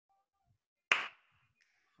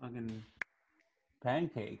Fucking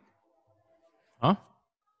pancake. Huh?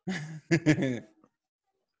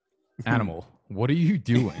 Animal, what are you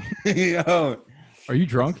doing? Yo, Are you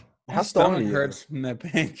drunk? my stomach hurts from that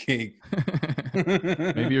pancake.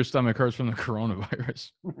 Maybe your stomach hurts from the coronavirus.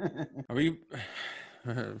 Are we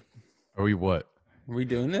what? Are we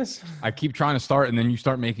doing this? I keep trying to start, and then you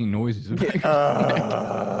start making noises.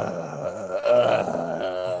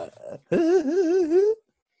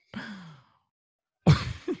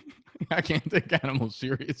 I can't take Animal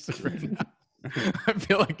seriously right now. I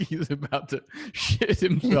feel like he's about to shit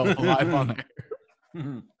himself live on air.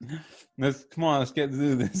 Come on, let's get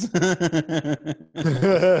through this.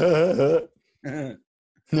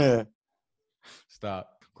 Stop.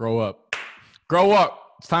 Grow up. Grow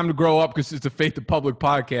up. It's time to grow up because it's a Faith the Public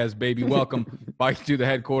podcast, baby. Welcome, Bike to the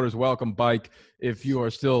headquarters. Welcome, Bike. If you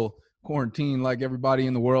are still quarantined like everybody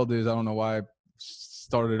in the world is, I don't know why I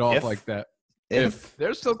started off like that. If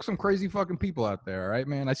there's still some crazy fucking people out there, right,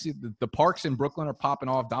 man? I see the parks in Brooklyn are popping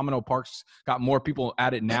off. Domino Park's got more people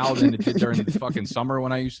at it now than it did during the fucking summer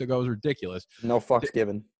when I used to go. It was ridiculous. No fucks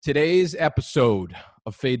given. Today's episode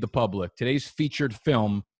of Fade the Public, today's featured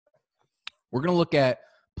film, we're going to look at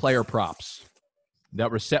player props that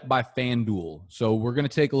were set by FanDuel. So we're going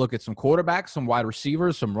to take a look at some quarterbacks, some wide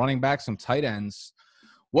receivers, some running backs, some tight ends,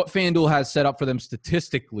 what FanDuel has set up for them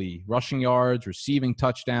statistically, rushing yards, receiving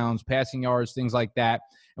touchdowns, passing yards, things like that.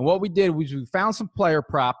 And what we did was we found some player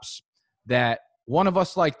props that one of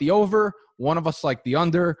us liked the over, one of us liked the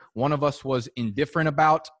under, one of us was indifferent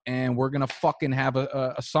about, and we're going to fucking have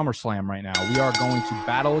a SummerSlam right now. We are going to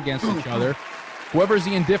battle against each other. Whoever's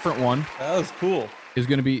the indifferent one. That was cool. Is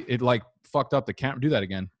going to be, it like fucked up the camera. Do that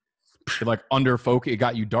again. It like under focus. It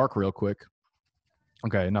got you dark real quick.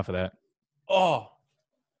 Okay, enough of that. Oh.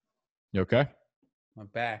 You okay? My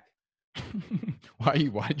back.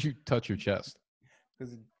 Why'd you touch your chest?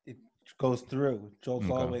 Because it goes through. It jolts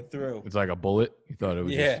all the way through. It's like a bullet. You thought it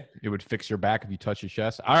would it would fix your back if you touch your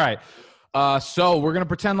chest. All right. So we're gonna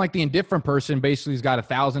pretend like the indifferent person basically has got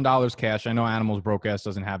 $1,000 cash. I know Animal's broke ass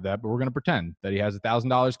doesn't have that, but we're gonna pretend that he has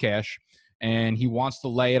 $1,000 cash and he wants to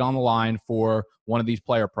lay it on the line for one of these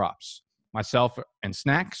player props. Myself and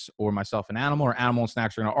Snacks, or myself and Animal, or Animal and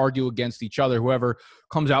Snacks are going to argue against each other. Whoever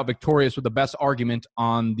comes out victorious with the best argument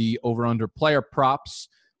on the over-under player props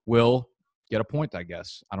will get a point, I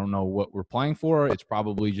guess. I don't know what we're playing for. It's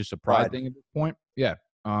probably just a pride thing at this point. Yeah.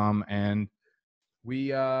 And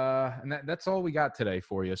we and that's all we got today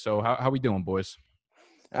for you. So how we doing, boys?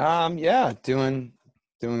 Yeah, doing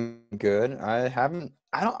good. I haven't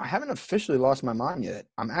officially lost my mind yet.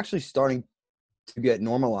 I'm actually starting to get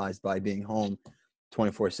normalized by being home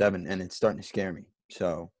 24/7, and it's starting to scare me.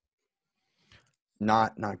 So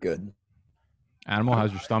not good. Animal,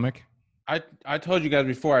 how's your stomach? I told you guys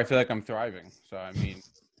before, I feel like I'm thriving. So I mean,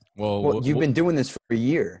 well you've been doing this for a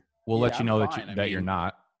year. We'll let you know that you're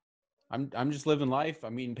not. I'm just living life.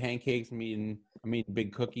 I'm eating pancakes. I'm eating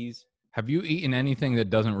big cookies. Have you eaten anything that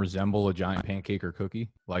doesn't resemble a giant pancake or cookie?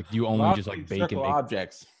 Like, do you only just like bacon?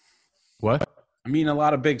 Objects. What? I'm eating a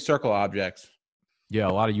lot of big circle objects. Yeah, a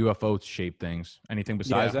lot of UFO-shaped things. Anything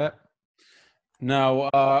besides that? No.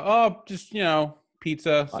 Just,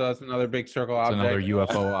 pizza. So that's another big circle object. Another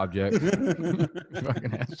UFO object.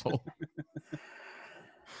 Fucking asshole.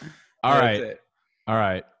 All right.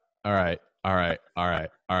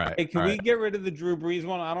 Hey, can we get rid of the Drew Brees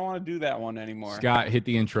one? I don't want to do that one anymore. Scott, hit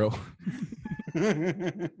the intro.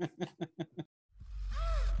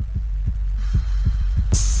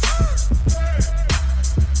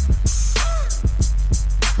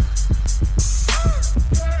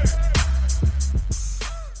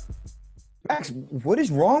 Max, what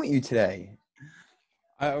is wrong with you today?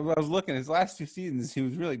 I was looking his last 2 seasons. He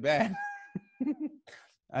was really bad.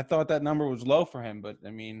 I thought that number was low for him, but I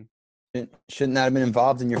mean, shouldn't that have been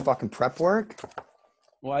involved in your fucking prep work?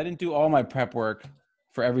 Well, I didn't do all my prep work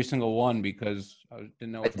for every single one because I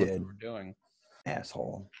didn't know what we were doing.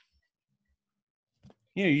 Asshole.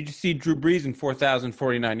 You just see Drew Brees in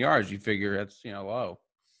 4,049 yards. You figure that's low.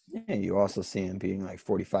 Yeah, you also see him being like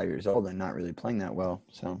 45 years old and not really playing that well.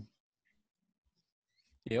 So.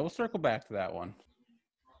 Yeah, we'll circle back to that one.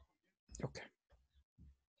 Okay.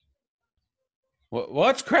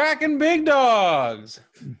 What's cracking, big dogs?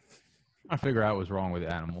 I figure out what's wrong with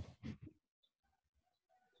the Animal.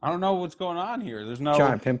 I don't know what's going on here. There's no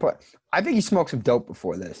trying to pinpoint. I think he smoked some dope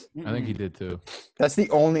before this. I think he did too. That's the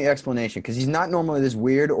only explanation, because he's not normally this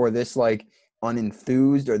weird or this like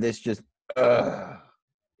unenthused or this just.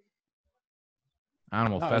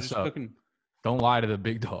 Animal, fess up. Don't lie to the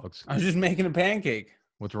big dogs. I was just making a pancake.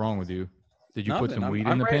 What's wrong with you? Did you put some weed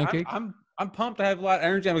in the pancake? I'm I'm pumped. I have a lot of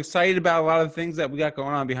energy. I'm excited about a lot of things that we got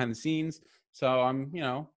going on behind the scenes. So I'm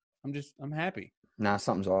happy. Nah,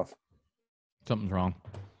 something's off. Something's wrong.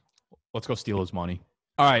 Let's go steal his money.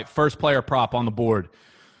 All right, first player prop on the board.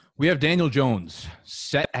 We have Daniel Jones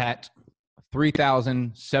set at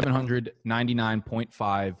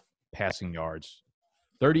 3,799.5 passing yards.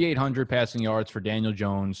 3,800 passing yards for Daniel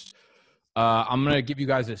Jones. I'm going to give you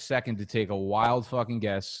guys a second to take a wild fucking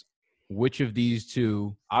guess. Which of these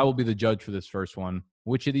two, I will be the judge for this first one.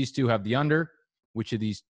 Which of these two have the under? Which of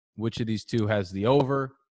these two has the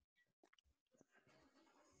over?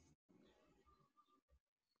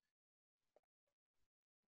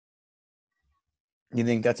 You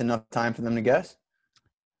think that's enough time for them to guess?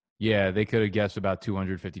 Yeah, they could have guessed about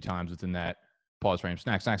 250 times within that pause frame.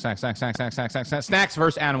 Snacks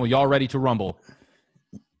versus Animal. Y'all ready to rumble?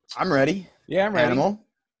 I'm ready. Yeah, I'm ready. Animal.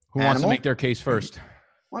 Who wants to make their case first?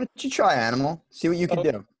 Why don't you try Animal? See what you can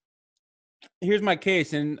do. Here's my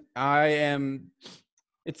case, and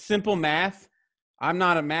it's simple math. I'm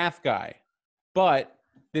not a math guy, but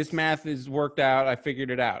this math is worked out. I figured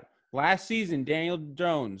it out. Last season, Daniel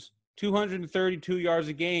Jones, 232 yards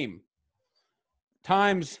a game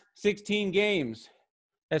times 16 games.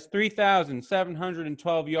 That's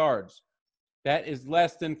 3,712 yards. That is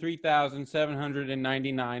less than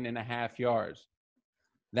 3,799 and a half yards.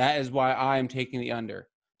 That is why I am taking the under.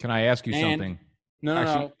 Can I ask you something?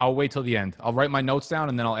 No. I'll wait till the end. I'll write my notes down,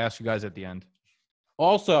 and then I'll ask you guys at the end.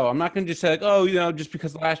 Also, I'm not going to just say, just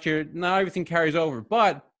because last year, not everything carries over.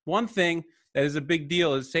 But one thing that is a big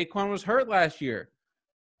deal is Saquon was hurt last year.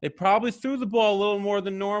 They probably threw the ball a little more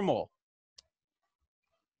than normal.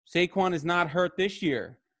 Saquon is not hurt this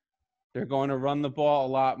year. They're going to run the ball a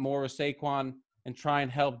lot more with Saquon and try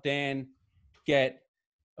and help Dan get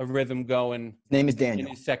a rhythm going. His name is Daniel.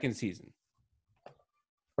 In his second season.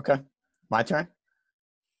 Okay. My turn?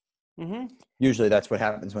 Mm-hmm. Usually that's what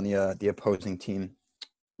happens when the opposing team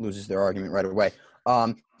loses their argument right away.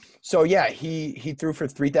 So, yeah, he threw for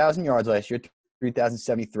 3,000 yards last year,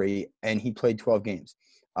 3,073, and he played 12 games.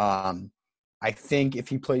 I think if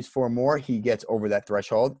he plays 4 more, he gets over that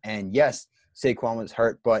threshold. And, yes, Saquon was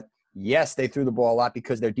hurt, but, yes, they threw the ball a lot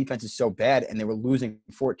because their defense is so bad and they were losing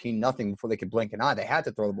 14-0 before they could blink an eye. They had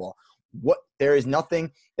to throw the ball. There is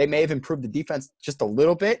nothing. They may have improved the defense just a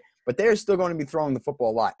little bit, but they're still going to be throwing the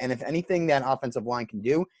football a lot. And if anything that offensive line can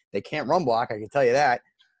do, they can't run block, I can tell you that.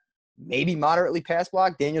 Maybe moderately pass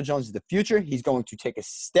block. Daniel Jones is the future. He's going to take a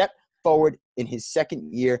step forward in his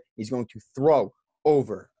second year. He's going to throw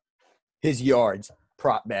over his yards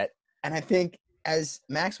prop bet. And I think, as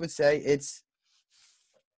Max would say, it's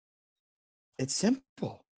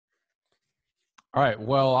simple. All right.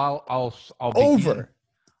 Well,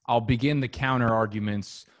 I'll begin the counter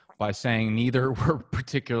arguments by saying neither were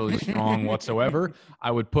particularly strong whatsoever.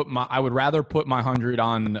 I would rather put my 100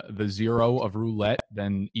 on the 0 of roulette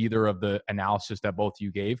than either of the analysis that both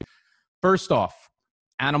you gave. First off,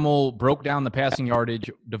 Animal broke down the passing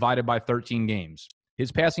yardage divided by 13 games.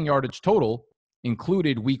 His passing yardage total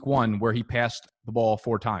included week 1 where he passed the ball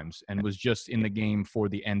 4 times and was just in the game for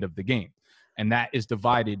the end of the game. And that is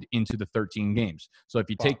divided into the 13 games. So if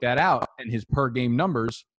you take that out and his per game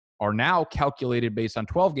numbers are now calculated based on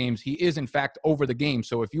 12 games, he is in fact over the game.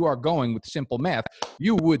 So if you are going with simple math,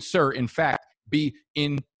 you would, sir, in fact, be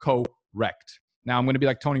incorrect. Now I'm going to be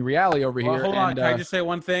like Tony Reale over here. Hold on. Can I just say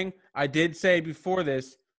one thing? I did say before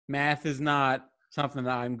this, math is not something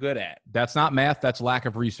that I'm good at. That's not math. That's lack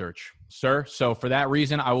of research, sir. So for that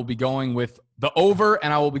reason, I will be going with the over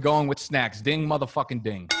and I will be going with snacks. Ding, motherfucking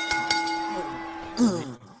ding.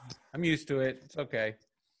 I'm used to it. It's okay.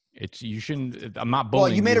 You shouldn't. I'm not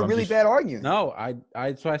bullying. Well, you made a really bad argument. No,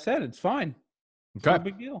 that's what I said. It's fine. It's okay. No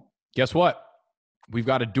big deal. Guess what? We've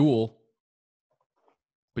got a duel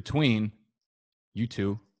between you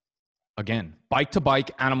two again. Bike to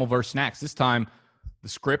bike, Animal versus Snacks. This time, the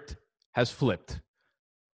script has flipped.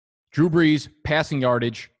 Drew Brees passing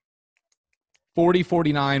yardage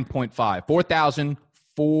 4,049.5.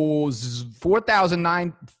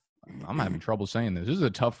 4,009. I'm having trouble saying this. This is a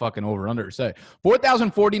tough fucking over-under to say.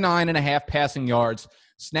 4,049 and a half passing yards.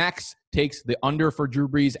 Snacks takes the under for Drew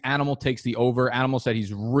Brees. Animal takes the over. Animal said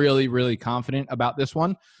he's really, really confident about this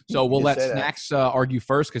one. So we'll let Snacks argue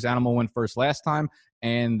first because Animal went first last time.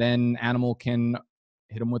 And then Animal can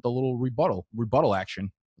hit him with a little rebuttal action.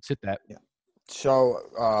 Let's hit that. Yeah. So,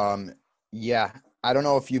 I don't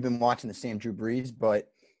know if you've been watching the same Drew Brees, but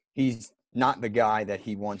he's not the guy that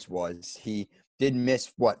he once was. He did miss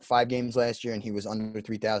 5 games last year, and he was under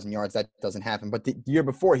 3,000 yards. That doesn't happen. But the year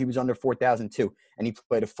before, he was under 4,002, and he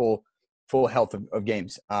played a full health of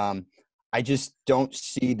games. I just don't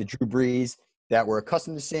see the Drew Brees that we're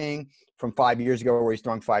accustomed to seeing from 5 years ago where he's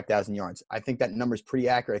throwing 5,000 yards. I think that number is pretty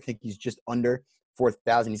accurate. I think he's just under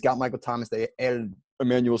 4,000. He's got Michael Thomas. They added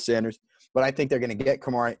Emmanuel Sanders. But I think they're going to get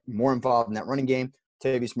Kamara more involved in that running game.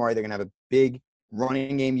 Tavius Murray, they're going to have a big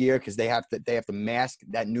running game year because they have to mask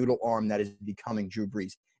that noodle arm that is becoming Drew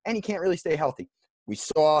Brees. And he can't really stay healthy. We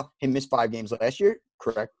saw him miss 5 games last year.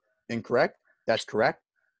 Correct? Incorrect? That's correct.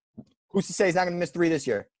 Who's to say he's not going to miss 3 this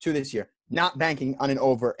year, 2 this year? Not banking on an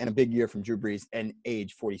over and a big year from Drew Brees and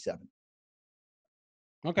age 47.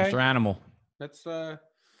 Okay. Mr. Animal. That's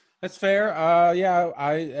fair. Yeah,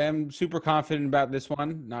 I am super confident about this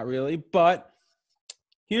one. Not really. But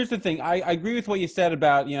here's the thing. I agree with what you said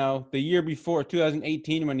about, the year before,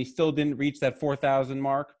 2018, when he still didn't reach that 4,000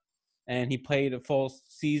 mark. And he played a full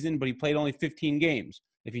season, but he played only 15 games.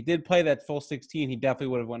 If he did play that full 16, he definitely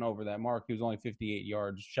would have went over that mark. He was only 58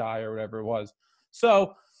 yards shy or whatever it was.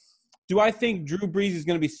 So do I think Drew Brees is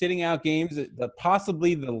going to be sitting out games,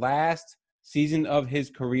 possibly the last season of his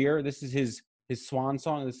career? This is his swan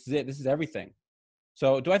song. This is it. This is everything.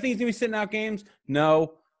 So do I think he's going to be sitting out games?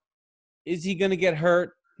 No. Is he going to get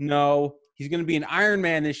hurt? No. He's going to be an Iron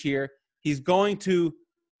Man this year. He's going to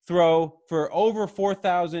throw for over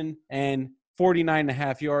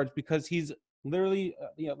 4,049.5 yards because he's literally,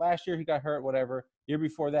 last year he got hurt, whatever. Year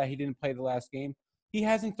before that, he didn't play the last game. He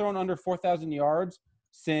hasn't thrown under 4,000 yards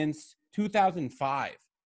since 2005.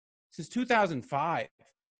 Since 2005.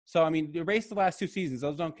 So, erase the last 2 seasons.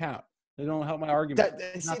 Those don't count. They don't help my argument.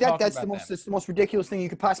 That's the most ridiculous thing you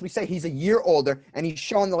could possibly say. He's a year older, and he's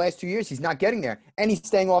shown the last 2 years he's not getting there, and he's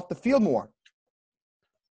staying off the field more.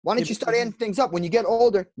 Why don't you start adding things up? When you get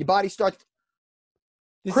older, your body starts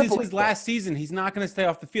crippling. This is his last season. He's not going to stay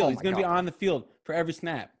off the field. He's going to be on the field for every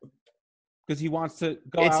snap because he wants to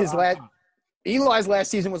go out. It's his last. Eli's last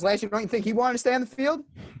season was last year. Don't you think he wanted to stay on the field?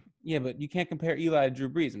 Yeah, but you can't compare Eli to Drew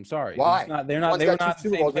Brees. I'm sorry. Why? They were not in the same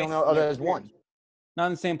places. Not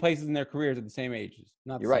in the same places in their careers at the same ages.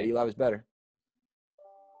 You're right. Eli was better.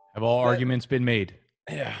 Have all arguments been made?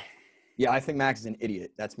 Yeah. Yeah, I think Max is an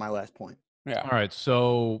idiot. That's my last point. Yeah. All right.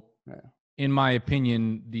 So, in my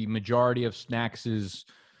opinion, the majority of Snacks'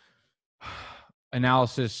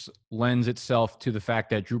 analysis lends itself to the fact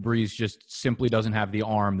that Drew Brees just simply doesn't have the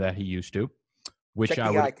arm that he used to, which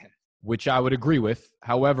I would agree with.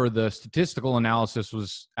 However, the statistical analysis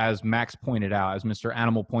was, as Max pointed out, as Mr.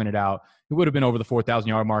 Animal pointed out, he would have been over the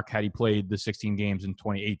 4,000-yard mark had he played the 16 games in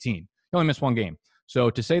 2018. He only missed 1 game. So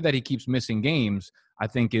to say that he keeps missing games, I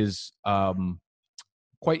think is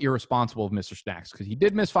quite irresponsible of Mr. Snacks because he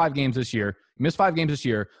did miss 5 games this year. He missed 5 games this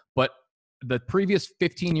year, but the previous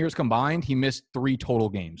 15 years combined, he missed 3 total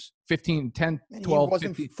games. 15, 10, 12, he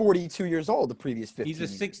wasn't 15. 42 years old the previous 15. He's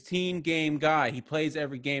a 16-game guy. He plays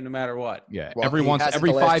every game no matter what. Yeah, well, every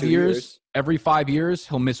 5 years, every 5 years,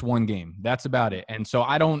 he'll miss 1 game. That's about it. And so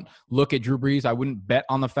I don't look at Drew Brees. I wouldn't bet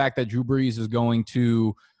on the fact that Drew Brees is going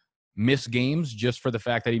to miss games just for the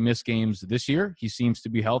fact that he missed games this year. He seems to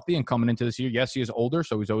be healthy and coming into this year. Yes, he is older,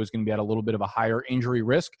 so he's always going to be at a little bit of a higher injury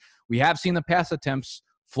risk. We have seen the pass attempts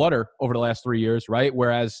flutter over the last 3 years, right?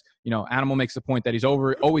 Whereas, Animal makes the point that he's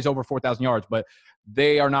always over 4,000 yards, but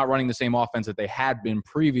they are not running the same offense that they had been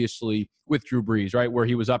previously with Drew Brees, right? Where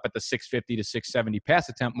he was up at the 650 to 670 pass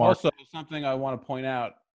attempt mark. Also, something I want to point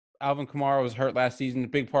out, Alvin Kamara was hurt last season, a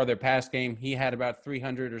big part of their pass game. He had about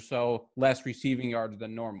 300 or so less receiving yards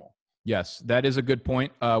than normal. Yes, that is a good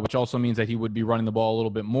point, which also means that he would be running the ball a little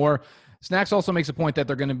bit more. Snacks also makes a point that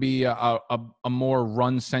they're going to be a more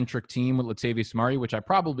run-centric team with Latavius Murray, which I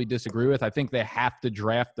probably disagree with. I think they have to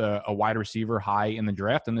draft a wide receiver high in the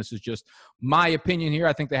draft, and this is just my opinion here.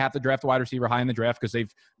 I think they have to draft a wide receiver high in the draft because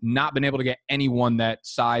they've not been able to get anyone that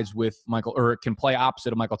sides with Michael or can play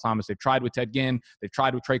opposite of Michael Thomas. They've tried with Ted Ginn. They've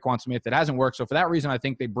tried with Traquan Smith. It hasn't worked. So for that reason, I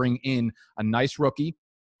think they bring in a nice rookie.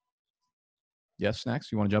 Yes,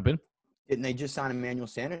 Snacks, you want to jump in? Didn't they just sign Emmanuel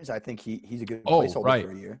Sanders? I think he's a good placeholder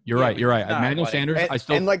for a year. You're right. Emmanuel Sanders.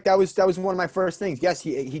 That was one of my first things. Yes,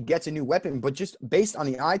 he gets a new weapon, but just based on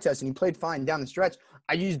the eye test, and he played fine down the stretch.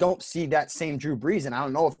 I just don't see that same Drew Brees, and I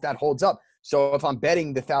don't know if that holds up. So if I'm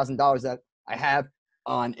betting the $1,000 that I have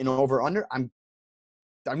on an over/under, I'm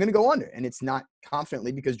going to go under, and it's not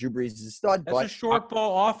confidently because Drew Brees is a stud. That's a short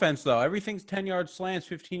ball offense, though. Everything's 10-yard slants,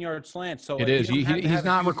 15-yard slants. So it is. He's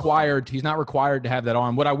not required. He's not required to have that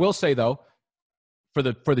arm. What I will say, though, for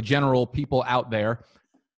the general people out there,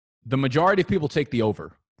 the majority of people take the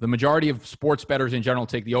over. The majority of sports bettors in general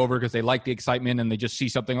take the over because they like the excitement and they just see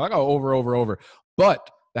something like, oh, over. But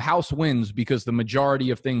the house wins because the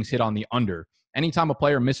majority of things hit on the under. Anytime a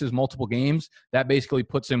player misses multiple games, that basically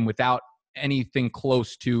puts him without anything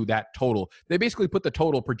close to that total. They basically put the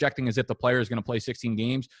total projecting as if the player is going to play 16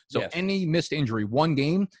 games. So any missed injury, one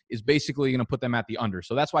game, is basically going to put them at the under.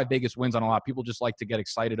 So that's why Vegas wins on a lot. People just like to get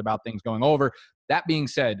excited about things going over. That being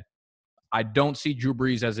said, I don't see Drew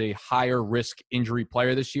Brees as a higher risk injury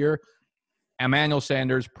player this year. Emmanuel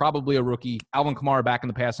Sanders, probably a rookie. Alvin Kamara back in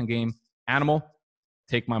the passing game. Animal,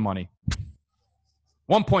 take my money.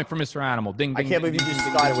 1 point for Mr. Animal. Ding, ding. I can't believe ding, you just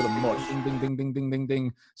ding, started ding, with a mush. Ding, ding, ding, ding, ding, ding,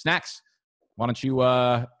 ding. Snacks, why don't you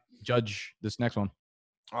judge this next one?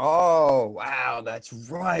 Oh, wow. That's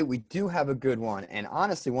right. We do have a good one. And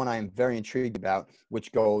honestly, one I am very intrigued about,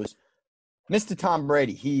 which goes Mr. Tom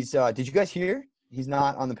Brady. He's did you guys hear? He's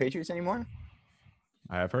not on the Patriots anymore?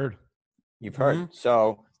 I have heard. You've heard.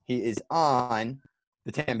 So he is on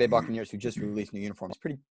the Tampa Bay Buccaneers, who just released new uniforms.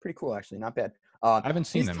 Pretty cool, actually. Not bad. I haven't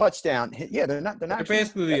seen them. Touchdown. Yeah, they're not. They're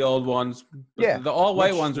basically the old ones. Yeah, the all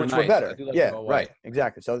white ones are which nice. were better. Like yeah, right.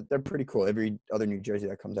 Exactly. So they're pretty cool. Every other New Jersey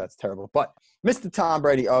that comes out is terrible. But Mr. Tom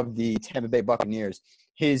Brady of the Tampa Bay Buccaneers,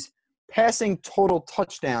 his passing total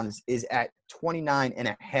touchdowns is at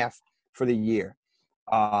 29.5 for the year.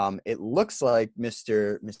 It looks like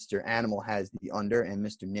Mr. Animal has the under and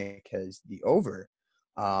Mr. Nick has the over.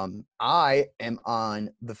 I am on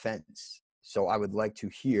the fence, so I would like to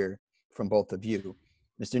hear from both of you.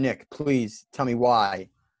 Mr. Nick, please tell me why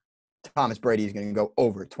Thomas Brady is going to go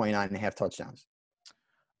over 29.5 touchdowns.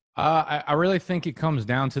 I really think it comes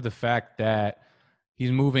down to the fact that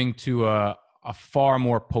he's moving to a far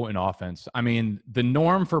more potent offense. I mean, the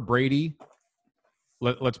norm for Brady,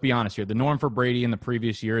 let's be honest here, the norm for Brady in the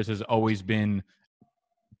previous years has always been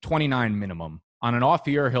 29 minimum. On an off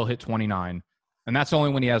year, he'll hit 29, and that's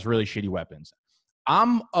only when he has really shitty weapons.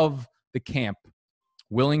 I'm of the camp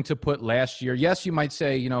willing to put last year. Yes, you might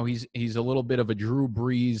say, he's a little bit of a Drew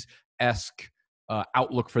Brees-esque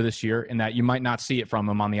outlook for this year in that you might not see it from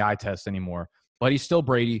him on the eye test anymore. But he's still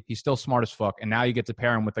Brady. He's still smart as fuck. And now you get to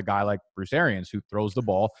pair him with a guy like Bruce Arians, who throws the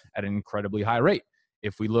ball at an incredibly high rate.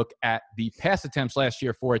 If we look at the pass attempts last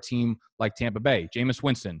year for a team like Tampa Bay, Jameis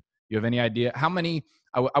Winston, you have any idea how many?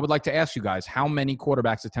 I would like to ask you guys, how many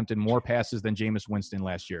quarterbacks attempted more passes than Jameis Winston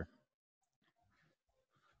last year?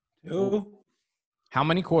 2. How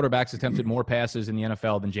many quarterbacks attempted more passes in the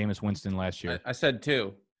NFL than Jameis Winston last year? I said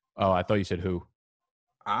 2. Oh, I thought you said who?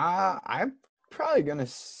 I'm probably going to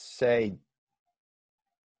say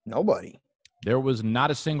nobody. There was not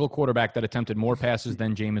a single quarterback that attempted more passes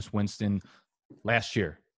than Jameis Winston last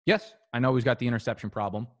year. Yes, I know he's got the interception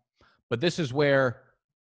problem, but this is where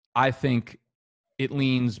I think it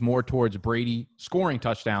leans more towards Brady scoring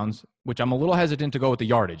touchdowns, which I'm a little hesitant to go with the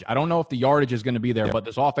yardage. I don't know if the yardage is going to be there, but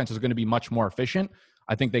this offense is going to be much more efficient.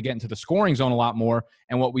 I think they get into the scoring zone a lot more.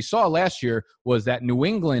 And what we saw last year was that New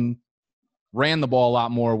England ran the ball a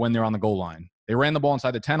lot more when they're on the goal line. They ran the ball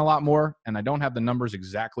inside the 10 a lot more, and I don't have the numbers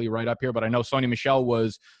exactly right up here, but I know Sony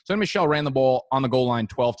Michel ran the ball on the goal line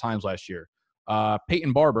 12 times last year.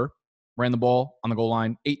 Peyton Barber ran the ball on the goal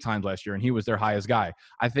line 8 times last year, and he was their highest guy.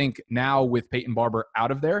 I think now with Peyton Barber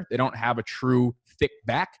out of there, they don't have a true thick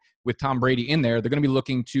back. With Tom Brady in there, they're going to be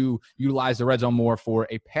looking to utilize the red zone more for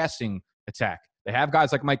a passing attack. They have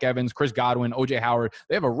guys like Mike Evans, Chris Godwin, O.J. Howard.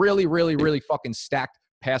 They have a really, really, really fucking stacked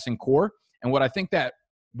passing core. And what I think that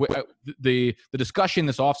the discussion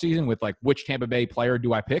this offseason with like which Tampa Bay player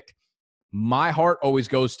do I pick, my heart always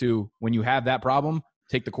goes to when you have that problem,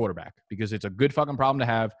 take the quarterback because it's a good fucking problem to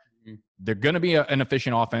have. They're going to be an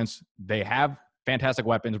efficient offense. They have fantastic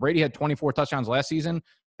weapons. Brady had 24 touchdowns last season.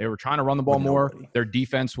 They were trying to run the ball more. Their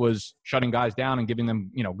defense was shutting guys down and giving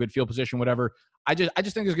them, good field position, whatever. I just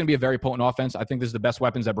think there's going to be a very potent offense. I think this is the best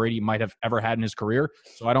weapons that Brady might have ever had in his career.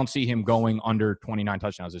 So I don't see him going under 29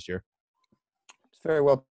 touchdowns this year. It's very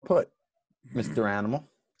well put, Mr. Animal.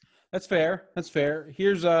 That's fair.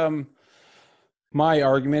 Here's my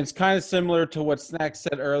argument. It's kind of similar to what Snack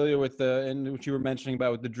said earlier and what you were mentioning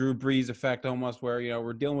about with the Drew Brees effect almost where,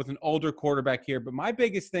 we're dealing with an older quarterback here. But my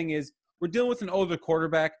biggest thing is we're dealing with an older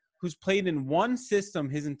quarterback who's played in one system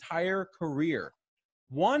his entire career.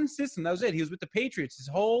 One system. That was it. He was with the Patriots his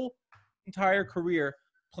whole entire career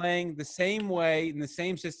playing the same way in the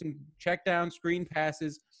same system, check down, screen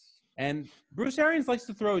passes. And Bruce Arians likes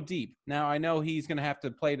to throw deep. Now, I know he's going to have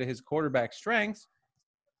to play to his quarterback strengths,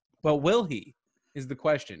 but will he is the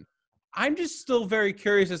question. I'm just still very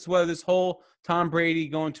curious as to whether this whole Tom Brady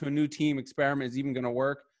going to a new team experiment is even going to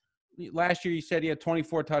work. Last year, you said he had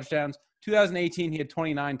 24 touchdowns. 2018, he had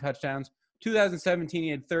 29 touchdowns. 2017, he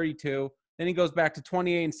had 32. Then he goes back to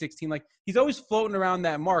 28 and 16. Like, he's always floating around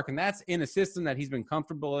that mark, and that's in a system that he's been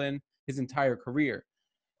comfortable in his entire career.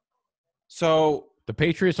 So The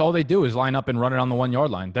Patriots, all they do is line up and run it on the 1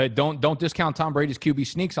 yard line. They don't discount Tom Brady's QB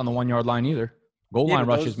sneaks on the 1 yard line either. Goal line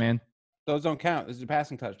rushes, man. Those don't count. Those are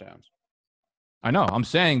passing touchdowns. I know. I'm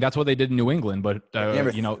saying that's what they did in New England, but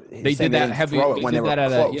they did that heavy.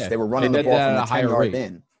 They were running the ball from the 10 yard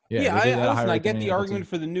in. I get the argument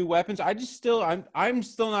for the new weapons. I'm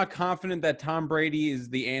still not confident that Tom Brady is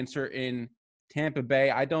the answer in Tampa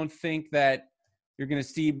Bay. I don't think that you're going to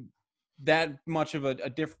see that much of a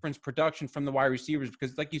difference production from the wide receivers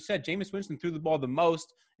because, like you said, Jameis Winston threw the ball the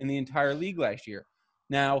most in the entire league last year.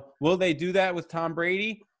 Now, will they do that with Tom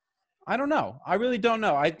Brady? I don't know. I really don't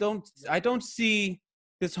know. I don't see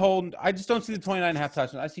this whole – I just don't see the 29.5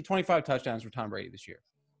 touchdowns. I see 25 touchdowns for Tom Brady this year.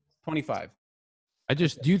 25. Do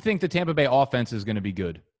you think the Tampa Bay offense is going to be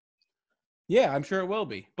good? Yeah, I'm sure it will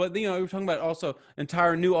be. But, we're talking about also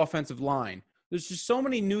entire new offensive line. There's just so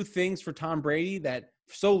many new things for Tom Brady that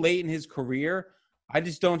so late in his career, I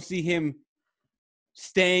just don't see him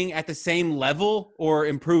staying at the same level or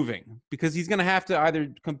improving because he's going to have to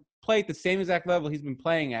either play at the same exact level he's been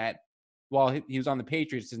playing at while he was on the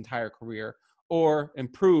Patriots his entire career or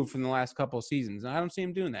improve from the last couple of seasons. And I don't see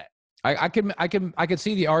him doing that. I could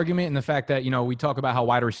see the argument in the fact that, we talk about how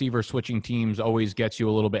wide receiver switching teams always gets you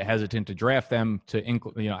a little bit hesitant to draft them to,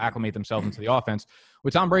 acclimate themselves into the offense.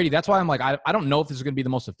 With Tom Brady, that's why I'm like, I don't know if this is going to be the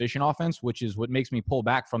most efficient offense, which is what makes me pull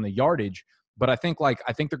back from the yardage. But I think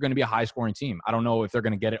they're going to be a high scoring team. I don't know if they're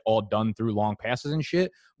going to get it all done through long passes and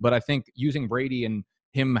shit, but I think using Brady and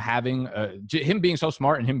him having him being so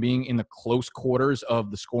smart and him being in the close quarters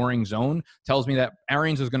of the scoring zone tells me that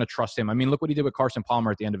Arians is going to trust him. I mean, look what he did with Carson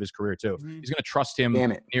Palmer at the end of his career too. Mm-hmm. He's going to trust him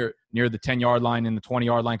near the 10-yard line and the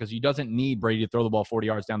 20-yard line because he doesn't need Brady to throw the ball 40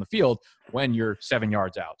 yards down the field when you're 7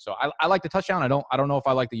 yards out. So I like the touchdown. I don't know if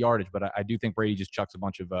I like the yardage, but I do think Brady just chucks a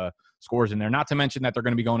bunch of scores in there. Not to mention that they're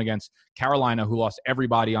going to be going against Carolina, who lost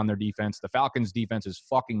everybody on their defense. The Falcons' defense is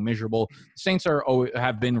fucking miserable. The Saints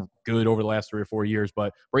have been good over the last 3 or 4 years,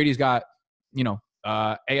 but Brady's got,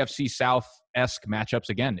 AFC South-esque matchups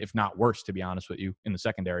again, if not worse, to be honest with you, in the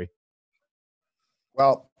secondary.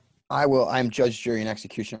 Well, I'm judge, jury, and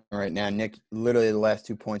execution right now. Nick, literally the last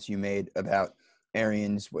 2 points you made about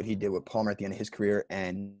Arians, what he did with Palmer at the end of his career,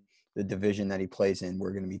 and the division that he plays in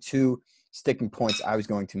were going to be 2 sticking points I was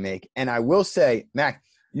going to make. And I will say, Mac,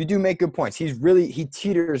 you do make good points. He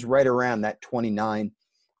teeters right around that 29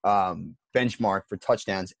 benchmark for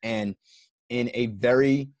touchdowns. And in a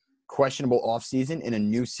very questionable offseason in a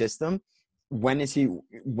new system, when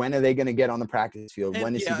are they going to get on the practice field?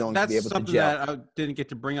 When is he going to be able to gel? That's something that I didn't get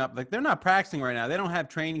to bring up. Like, they're not practicing right now. They don't have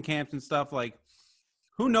training camps and stuff. Like,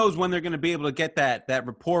 who knows when they're going to be able to get that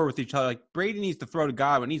rapport with each other? Like, Brady needs to throw to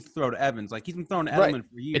Godwin, needs to throw to Evans. Like, he's been throwing to Edelman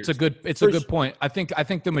for years. It's a good point. I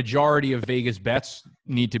think the majority of Vegas bets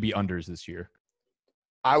need to be unders this year.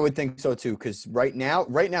 I would think so too, because right now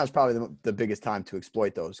is probably the biggest time to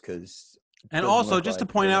exploit those. And also, just to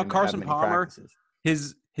point out, Carson Palmer,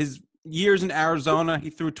 his years in Arizona, he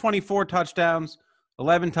threw 24 touchdowns,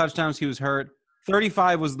 11 touchdowns. He was hurt.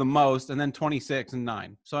 35 was the most, and then 26 and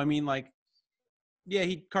 9. So I mean, like, yeah,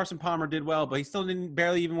 Carson Palmer did well, but he still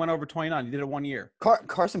barely even went over 29. He did it 1 year.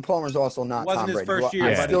 Carson Palmer's also not. Wasn't Tom his Brady. first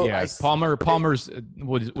year. Palmer's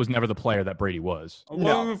was never the player that Brady was.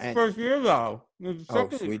 Wasn't his first year though. Oh,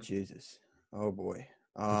 sweet Jesus! Oh boy.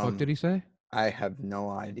 What the fuck did he say? I have no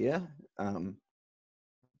idea.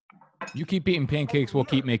 You keep eating pancakes, we'll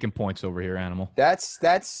keep making points over here, Animal. That's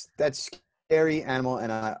scary, Animal,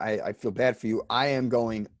 and I feel bad for you. I am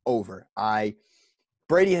going over.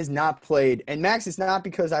 Brady has not played, and Max, it's not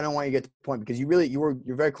because I don't want you to get to the point, because you're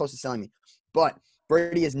very close to selling me. But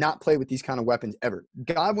Brady has not played with these kind of weapons ever.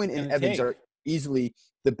 Godwin and Evans are easily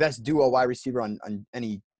the best duo wide receiver on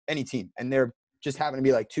any team, and they're just happen to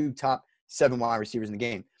be like 2 top 7 wide receivers in the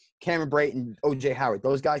game. Cameron Brate and O.J. Howard,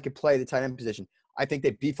 those guys could play the tight end position. I think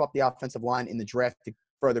they beef up the offensive line in the draft to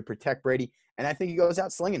further protect Brady, and I think he goes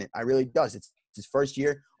out slinging it. I really does. It's his first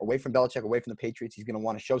year away from Belichick, away from the Patriots. He's going to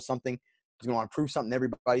want to show something. He's going to want to prove something to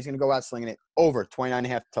everybody. He's going to go out slinging it over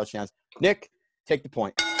 29.5 touchdowns. Nick, take the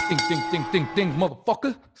point. Ding, ding, ding, ding, ding,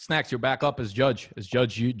 motherfucker. Snacks, you're back up as judge,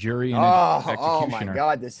 jury, and executioner. Oh, my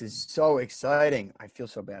God. This is so exciting. I feel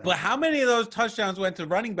so bad. But how many of those touchdowns went to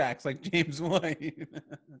running backs like James White?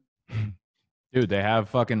 Dude, they have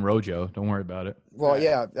fucking Rojo. Don't worry about it. Well,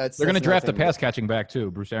 yeah. They're going to draft the pass catching back, too.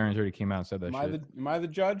 Bruce Arians already came out and said that shit. Am I the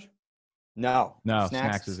judge? No.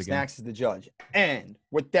 Snacks is the game. Snacks is the judge. And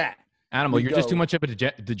with that, Animal, you're just too much of a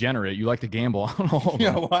degenerate. You like to gamble. I don't know.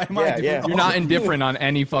 Yeah, why am I doing You're not indifferent on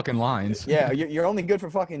any fucking lines. Yeah, you're only good for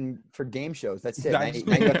game shows. That's it. Now you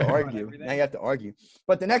have to argue. Now you have to argue.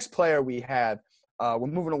 But the next player we have, we're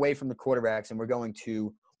moving away from the quarterbacks, and we're going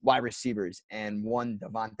to wide receivers, and one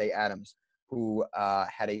Davante Adams, who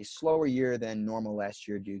had a slower year than normal last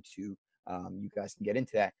year due to you guys can get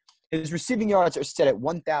into that. His receiving yards are set at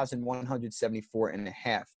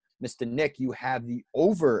 1,174.5. Mr. Nick, you have the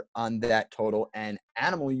over on that total, and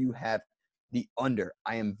Animal, you have the under.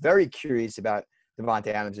 I am very curious about Davante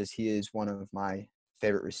Adams, as he is one of my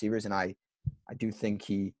favorite receivers, and I do think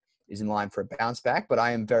he is in line for a bounce back, but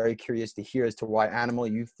I am very curious to hear as to why, Animal,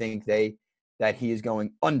 you think that he is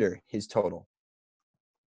going under his total.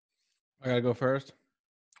 I got to go first?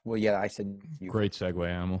 Well, yeah, I said you. Great segue,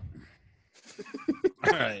 Animal.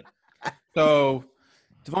 All right. So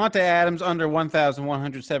Davante Adams under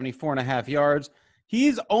 1,174.5 yards.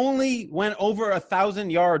 He's only went over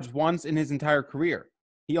 1,000 yards once in his entire career.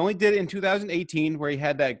 He only did it in 2018, where he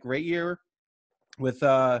had that great year with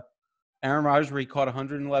Aaron Rodgers, where he caught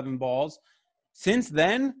 111 balls. Since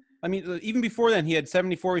then, I mean, even before then, he had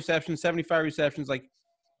 74 receptions, 75 receptions, like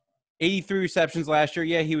 83 receptions last year.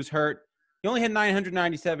 Yeah, he was hurt. He only had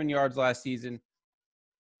 997 yards last season.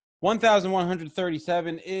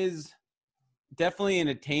 1,137 is definitely an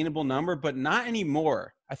attainable number, but not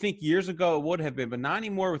anymore. I think years ago it would have been, but not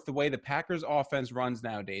anymore with the way the Packers offense runs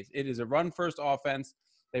nowadays. It is a run-first offense.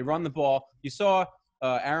 They run the ball. You saw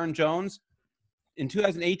Aaron Jones. In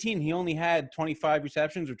 2018, he only had 25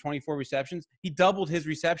 receptions or 24 receptions. He doubled his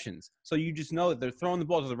receptions. So you just know that they're throwing the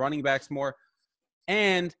ball to the running backs more.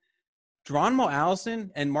 And Geronimo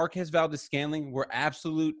Allison and Marquez Valdes-Scantling were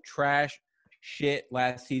absolute trash shit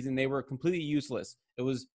last season. They were completely useless. It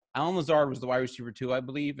was Allen Lazard was the wide receiver 2, I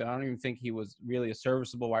believe, and I don't even think he was really a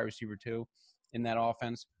serviceable wide receiver 2 in that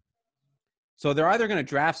offense. So they're either going to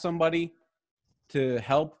draft somebody to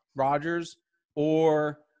help Rodgers,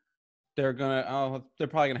 or they're probably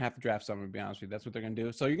going to have to draft someone, to be honest with you. That's what they're going to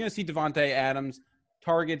do. So you're going to see Davante Adams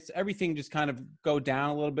targets, everything just kind of go down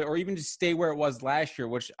a little bit, or even just stay where it was last year,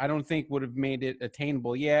 which I don't think would have made it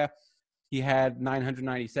attainable. Yeah, he had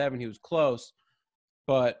 997. He was close,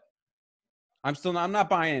 but I'm not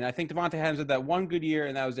buying it. I think Davante Adams had that one good year,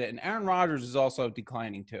 and that was it. And Aaron Rodgers is also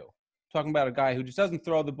declining too. Talking about a guy who just doesn't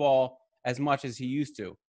throw the ball as much as he used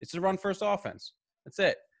to. It's a run-first offense. That's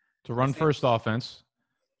it. It's a run-first offense.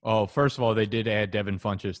 Oh, first of all, they did add Devin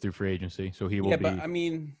Funchess through free agency, so he will be. Yeah, but I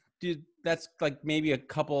mean, dude, that's like maybe a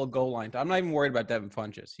couple of goal line. I'm not even worried about Devin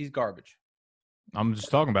Funchess. He's garbage. I'm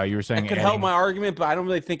just talking about, you were saying it could help my argument, but I don't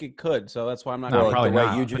really think it could. So that's why I'm not. Probably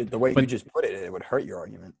not. The way you just put it, it would hurt your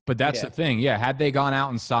argument. But that's the thing. Yeah, had they gone out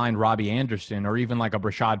and signed Robbie Anderson or even like a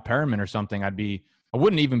Brashad Perriman or something, I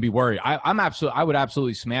wouldn't even be worried. I would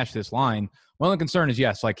absolutely smash this line. My only concern is,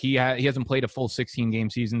 yes, like he hasn't played a full 16-game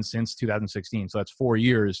season since 2016, so that's 4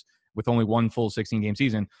 years with only one full 16-game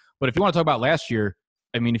season. But if you want to talk about last year,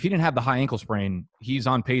 I mean, if he didn't have the high ankle sprain, he's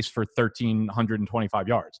on pace for 1,325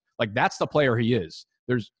 yards. Like, that's the player he is.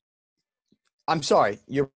 I'm sorry,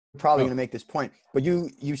 you're probably going to make this point, but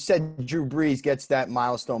you said Drew Brees gets that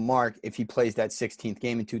milestone mark if he plays that 16th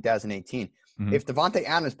game in 2018. Mm-hmm. If Davante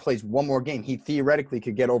Adams plays one more game, he theoretically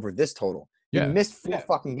could get over this total. He missed 4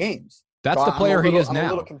 fucking games. That's so the player he is now. I'm a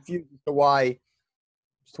little confused as to why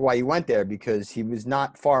you went there, because he was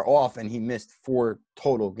not far off and he missed 4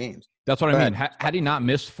 total games. That's what I mean. Had he not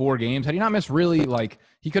missed 4 games, had he not missed really, like,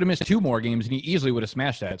 he could have missed 2 more games and he easily would have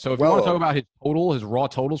smashed that. So if you want to talk about his raw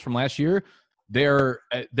totals from last year, they're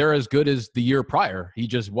as good as the year prior. He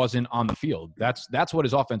just wasn't on the field. That's what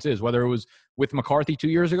his offense is. Whether it was with McCarthy 2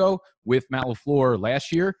 years ago, with Matt LaFleur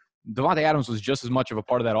last year, Davante Adams was just as much of a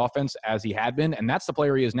part of that offense as he had been, and that's the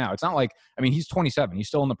player he is now. It's not like, I mean, he's 27. He's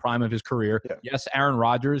still in the prime of his career. Yeah. Yes, Aaron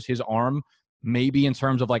Rodgers, his arm, maybe in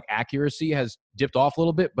terms of like accuracy, has dipped off a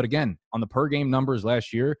little bit. But again, on the per game numbers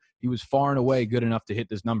last year, he was far and away good enough to hit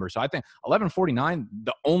this number. So I think 1149,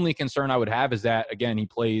 the only concern I would have is that, again, he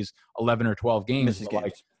plays 11 or 12 games.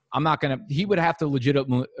 Like, I'm not going to – he would have to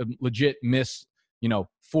legit miss,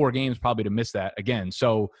 4 games probably to miss that again.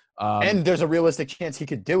 So and there's a realistic chance he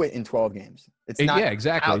could do it in 12 games. It's not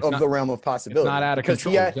exactly. out of the realm of possibility. It's not out of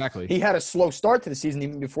control. Exactly. He had a slow start to the season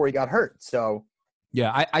even before he got hurt. So –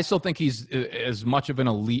 yeah, I still think he's as much of an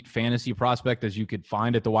elite fantasy prospect as you could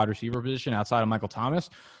find at the wide receiver position outside of Michael Thomas.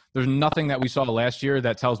 There's nothing that we saw last year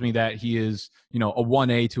that tells me that he is, a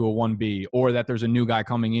 1A to a 1B, or that there's a new guy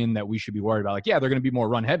coming in that we should be worried about. Like, yeah, they're going to be more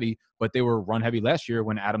run heavy, but they were run heavy last year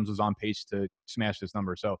when Adams was on pace to smash this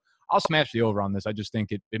number. So I'll smash the over on this. I just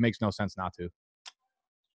think it makes no sense not to.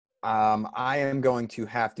 I am going to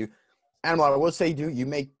have to. Animal, I will say, you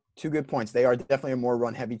make 2 good points. They are definitely a more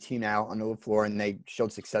run-heavy team now under LaFleur, and they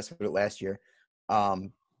showed success with it last year.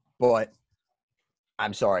 But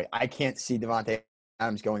I'm sorry, I can't see Davante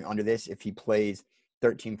Adams going under this if he plays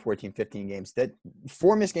 13, 14, 15 games. That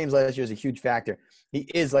 4 missed games last year is a huge factor. He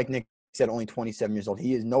is, like Nick said, only 27 years old.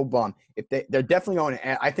 He is no bum. If they're definitely going to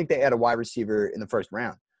add, I think they add a wide receiver in the first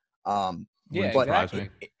round. Yeah, but exactly.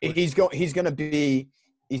 He's going to be.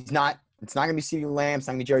 It's not going to be CeeDee Lamb. It's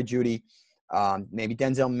not going to be Jerry Jeudy. Maybe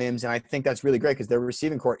Denzel Mims, and I think that's really great because their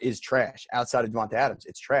receiving court is trash. Outside of Devontae Adams,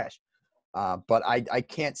 it's trash. But I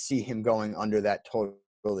can't see him going under that total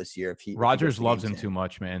this year. If Rodgers loves him too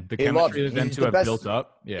much, man. The chemistry that them two have built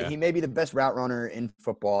up. Yeah, he may be the best route runner in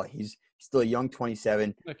football. He's still a young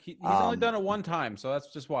 27. Look, he's only done it one time, so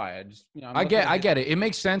that's just why. I get it. It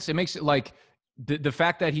makes sense. It makes it like the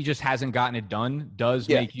fact that he just hasn't gotten it done does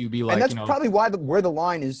make you be like, and that's probably why where the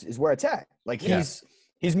line is where it's at. Like he's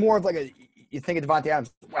more of like a. You think of Devontae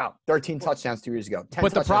Adams, wow, 13 touchdowns 2 years ago.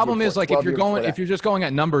 But the problem is, like, if you're just going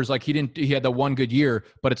at numbers, like he had the one good year,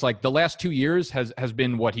 but it's like the last 2 years has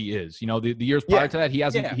been what he is. You know, the years prior to that, he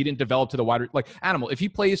didn't develop to the wider, like Animal. If he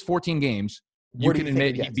plays 14 games, you can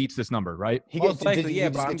admit he beats this number, right? Most likely,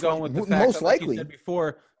 but I'm going with the fact most likely. Like you said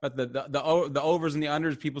before, but the overs and the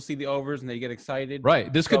unders, people see the overs and they get excited.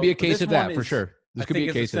 Right. This could be a case of that for sure. This could be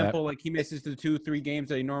a case of that. Like he misses the 2-3 games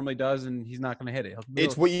that he normally does, and he's not going to hit it.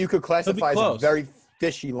 It's what you could classify as a very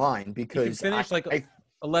fishy line because he finished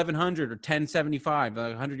 1100 or 1075,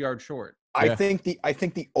 100 yards short. I think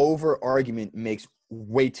the over argument makes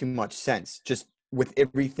way too much sense. Just with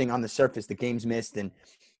everything on the surface, the games missed and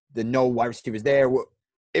the no wide receivers there,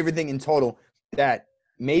 everything in total, that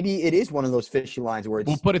maybe it is one of those fishy lines where it's.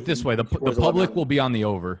 We'll put it this way: the public will be on the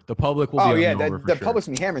over. The public will be on the over. The public's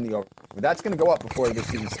gonna be hammering the over. But that's gonna go up before the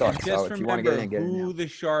season starts. And just so if you want to get in, get in. Who the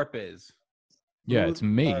sharp is? Yeah, it's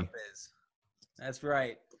me. That's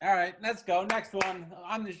right. All right, let's go. Next one.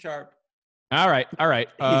 I'm the sharp. All right. He's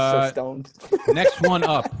so stoned. Next one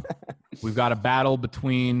up, we've got a battle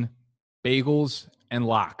between bagels and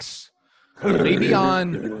locks.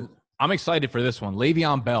 Le'Veon, I'm excited for this one.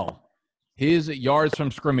 Le'Veon Bell. His yards from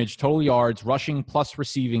scrimmage, total yards, rushing plus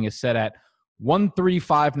receiving is set at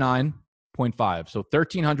 1359.5. So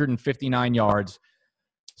 1,359 yards.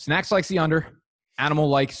 Snacks likes the under. Animal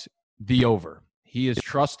likes the over. He is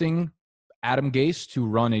trusting Adam Gase to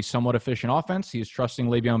run a somewhat efficient offense. He is trusting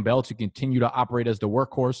Le'Veon Bell to continue to operate as the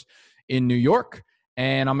workhorse in New York.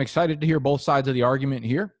 And I'm excited to hear both sides of the argument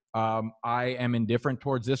here. I am indifferent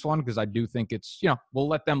towards this one because I do think it's, we'll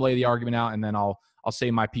let them lay the argument out and then I'll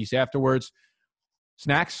say my piece afterwards.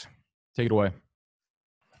 Snacks, take it away.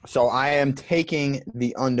 So I am taking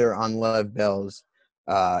the under on Lev Bell's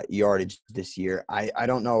yardage this year. I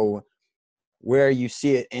don't know where you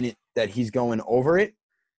see it in it that he's going over it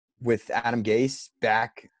with Adam Gase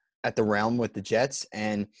back at the realm with the Jets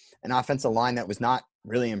and an offensive line that was not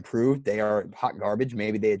really improved. They are hot garbage.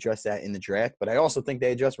 Maybe they address that in the draft, but I also think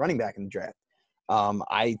they address running back in the draft.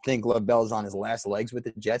 I think Lev Bell's on his last legs with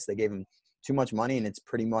the Jets. They gave him too much money, and it's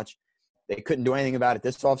pretty much they couldn't do anything about it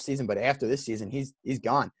this offseason. But after this season, he's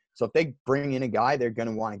gone. So if they bring in a guy, they're going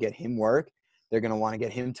to want to get him work. They're going to want to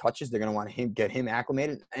get him touches. They're going to want to get him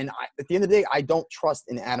acclimated. And at the end of the day, I don't trust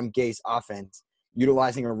an Adam Gase offense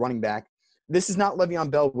utilizing a running back. This is not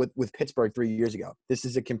Le'Veon Bell with Pittsburgh 3 years ago. This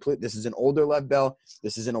is an older Lev Bell.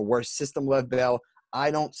 This is in a worse system Lev Bell.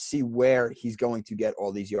 I don't see where he's going to get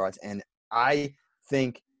all these yards. And I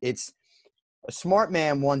think it's a smart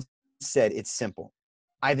man once said it's simple.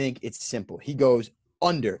 I think it's simple. He goes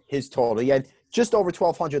under his total. He had just over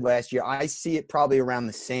 1,200 last year. I see it probably around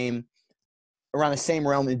the same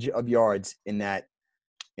realm of yards in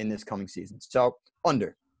this coming season. So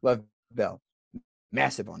under Lev Bell,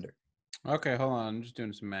 massive under. Okay, hold on. I'm just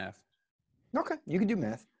doing some math. Okay, you can do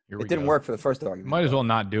math. It didn't work for the first argument. Might as well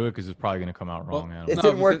not do it because it's probably going to come out wrong. It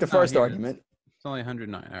didn't work the first argument. It's only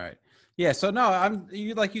 109. All right. Yeah, so no,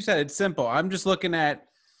 like you said, it's simple. I'm just looking at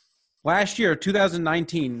last year,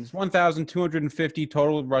 2019, 1,250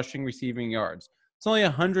 total rushing receiving yards. It's only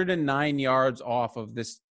 109 yards off of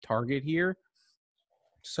this target here.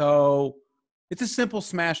 So it's a simple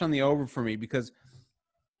smash on the over for me because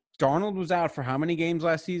Darnold was out for how many games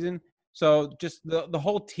last season? So just the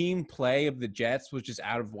whole team play of the Jets was just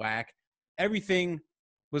out of whack. Everything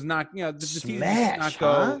was not, the season did not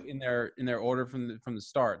go in their order from the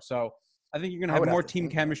start. So I think you're going to have more team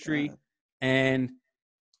chemistry. And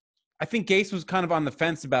I think Gase was kind of on the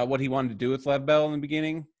fence about what he wanted to do with Lev Bell in the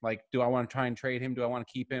beginning. Like, do I want to try and trade him? Do I want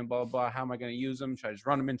to keep him? Blah, blah, blah. How am I going to use him? Should I just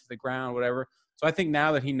run him into the ground? Whatever. So I think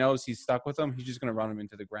now that he knows he's stuck with him, he's just going to run him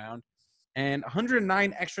into the ground. And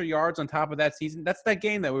 109 extra yards on top of that season. That's that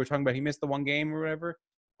game that we were talking about. He missed the one game or whatever.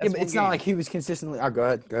 Yeah, but it's not like he was consistently – go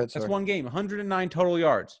ahead. Sorry. That's one game. 109 total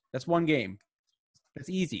yards. That's one game. That's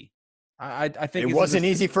easy. I think it wasn't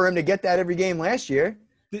easy for him to get that every game last year.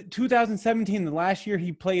 The 2017, the last year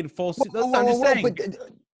he played full season. I'm just saying. But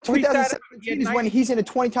 2017 is when he's in a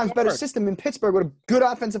 20 times better system in Pittsburgh with a good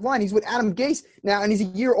offensive line. He's with Adam Gase now, and he's a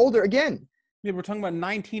year older again. Yeah, we're talking about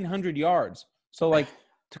 1,900 yards. So, like,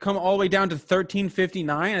 to come all the way down to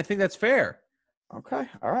 1,359, I think that's fair. Okay,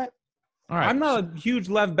 all right. I'm not a huge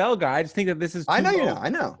Lev Bell guy. I just think that this is too I know you're low. not. I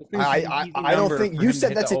know. I don't think you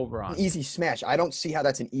said that's an easy smash. I don't see how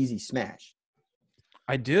that's an easy smash.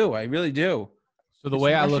 I do. I really do. So the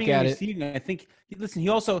way I look at it, I think he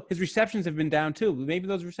also his receptions have been down too. Maybe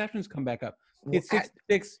those receptions come back up. He had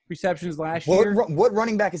 66 receptions last year. What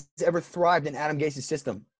running back has ever thrived in Adam Gase's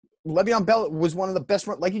system? Le'Veon Bell was one of the best,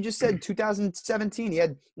 like you just said, 2017. He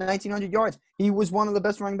had 1,900 yards. He was one of the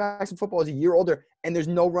best running backs in football. He's a year older, and there's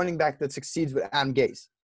no running back that succeeds with Adam Gase.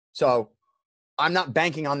 So I'm not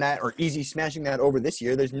banking on that or easy smashing that over this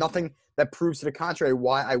year. There's nothing that proves to the contrary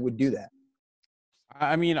why I would do that.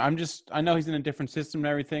 I mean, I know he's in a different system and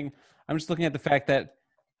everything. I'm just looking at the fact that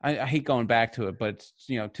I hate going back to it, but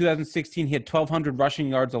 2016 he had 1,200 rushing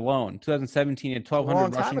yards alone. 2017 he had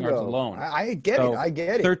 1,200 rushing yards alone. I get it.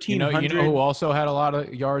 1,300. You know who also had a lot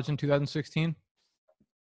of yards in 2016?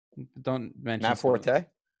 Don't mention Matt Forte.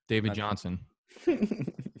 David Johnson.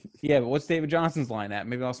 Yeah, but what's David Johnson's line at?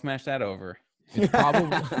 Maybe I'll smash that over. It's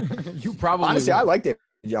probably. Honestly, I like David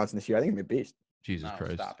Johnson this year. I think he's a beast. Jesus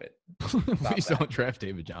Christ! Stop it. Please don't draft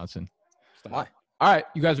David Johnson. Why? All right,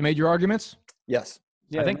 you guys made your arguments. Yes.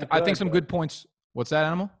 Yeah, I think some good points. What's that,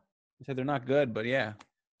 Animal? You said they're not good, but yeah.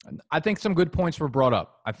 I think some good points were brought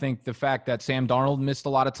up. I think the fact that Sam Darnold missed a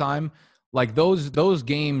lot of time, like those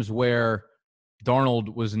games where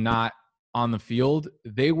Darnold was not on the field,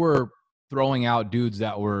 they were throwing out dudes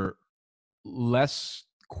that were less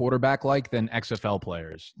quarterback-like than XFL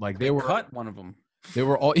players. Like they were cut one of them. They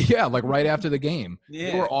were all like right after the game.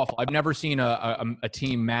 Yeah. They were awful. I've never seen a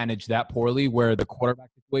team manage that poorly where the quarterback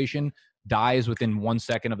situation dies within 1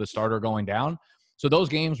 second of the starter going down. So those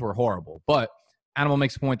games were horrible. But Animal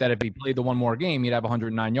makes the point that if he played the one more game, he'd have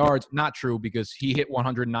 109 yards. Not true, because he hit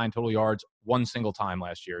 109 total yards one single time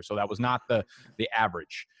last year. So that was not the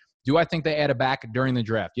average. Do I think they add a back during the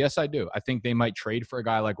draft? Yes, I do. I think they might trade for a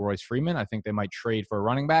guy like Royce Freeman. I think they might trade for a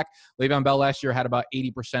running back. Le'Veon Bell last year had about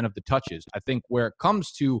 80% of the touches. I think where it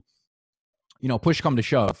comes to, push come to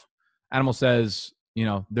shove, Animal says,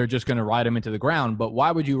 they're just going to ride him into the ground. But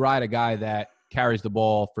why would you ride a guy that carries the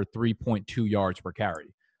ball for 3.2 yards per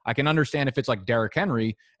carry? I can understand if it's like Derrick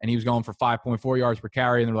Henry and he was going for 5.4 yards per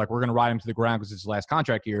carry and they're like, we're going to ride him to the ground because it's his last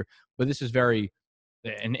contract year. But this is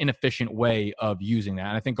an inefficient way of using that.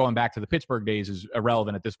 And I think going back to the Pittsburgh days is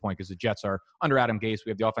irrelevant at this point because the Jets are under Adam Gase. We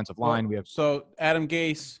have the offensive line. So Adam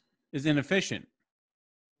Gase is inefficient.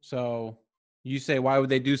 So you say, why would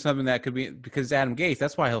they do something that could be because Adam Gase?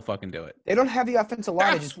 That's why he'll fucking do it. They don't have the offensive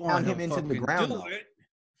line. They just pound him into the ground.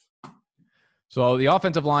 So the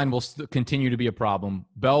offensive line will continue to be a problem.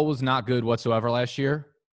 Bell was not good whatsoever last year.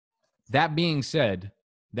 That being said,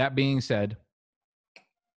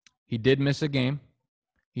 he did miss a game.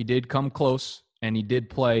 He did come close, and he did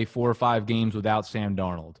play 4 or 5 games without Sam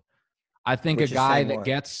Darnold. I think a guy that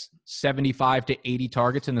gets 75 to 80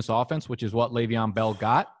 targets in this offense, which is what Le'Veon Bell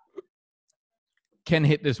got, can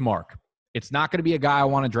hit this mark. It's not going to be a guy I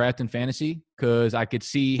want to draft in fantasy because I could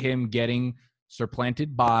see him getting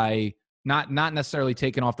supplanted by not necessarily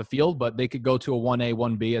taken off the field, but they could go to a 1A,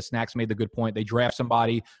 1B, as Snacks made the good point. They draft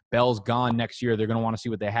somebody. Bell's gone next year. They're going to want to see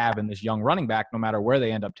what they have in this young running back, no matter where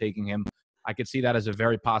they end up taking him. I could see that as a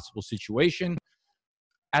very possible situation.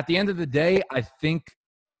 At the end of the day, I think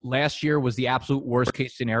last year was the absolute worst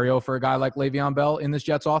case scenario for a guy like Le'Veon Bell in this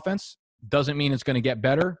Jets offense. Doesn't mean it's going to get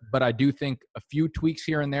better, but I do think a few tweaks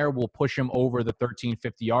here and there will push him over the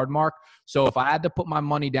 1,350-yard mark. So if I had to put my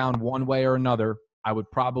money down one way or another, I would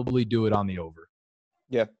probably do it on the over.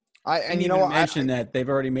 Yeah. I mentioned that they've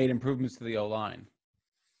already made improvements to the O-line.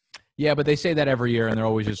 Yeah, but they say that every year, and they're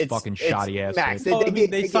always just fucking shoddy ass. Max,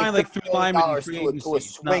 they signed like 3 linemen in free agency.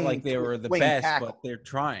 It's not like they were the best, but they're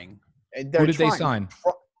trying. Who did they sign?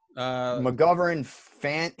 McGovern,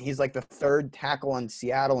 Fant. He's like the 3rd tackle in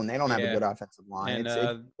Seattle, and they don't have a good offensive line.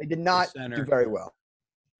 And, they did not do very well.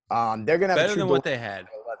 They're going to have better than what they had.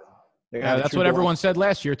 Yeah, that's what everyone said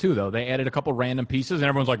last year too. Though they added a couple random pieces, and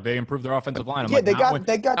everyone's like, they improved their offensive line. I'm they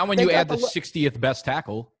got. Not when you add the 60th best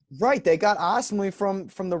tackle. Right, they got Osmond from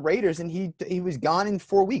the Raiders, and he was gone in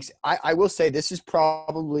 4 weeks. I will say this is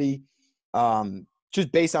probably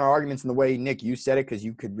just based on our arguments and the way, Nick, you said it, because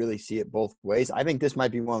you could really see it both ways. I think this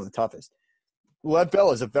might be one of the toughest. Lev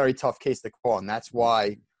Bell is a very tough case to call, and that's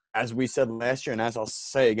why, as we said last year, and as I'll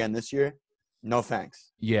say again this year, no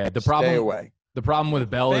thanks. Yeah, Stay away. The problem with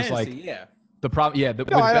Bell is like The problem, yeah,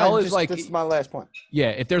 with No, Bell is just, like, that's my last point. yeah,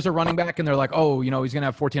 if there's a running back and they're like, oh, you know, he's going to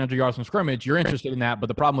have 1,400 yards from scrimmage, you're interested in that. But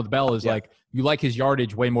the problem with Bell is like, you like his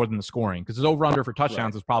yardage way more than the scoring because his over-under for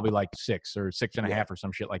touchdowns is probably like 6 or 6.5 or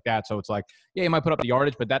some shit like that. So it's like, yeah, you might put up the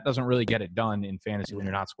yardage, but that doesn't really get it done in fantasy when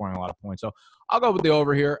you're not scoring a lot of points. So I'll go with the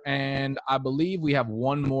over here. And I believe we have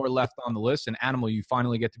one more left on the list. And Animal, you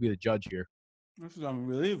finally get to be the judge here. This is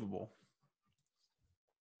unbelievable.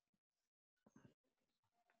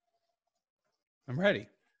 I'm ready.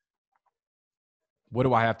 What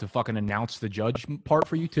do I have to fucking announce the judge part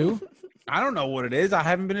for you too? I don't know what it is. I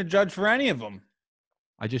haven't been a judge for any of them.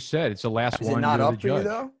 I just said it's the last Is one. it not You're up the for you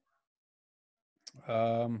judge.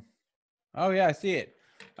 though? Oh yeah, I see it.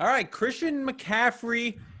 All right, Christian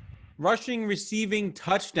McCaffrey rushing, receiving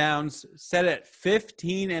touchdowns set at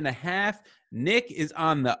 15.5. Nick is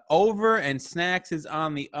on the over and Snacks is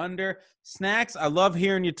on the under. Snacks, I love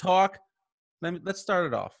hearing you talk. Let's start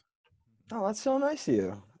it off. Oh, that's so nice of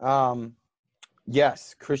you.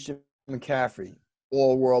 Yes, Christian McCaffrey,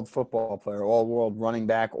 all-world football player, all-world running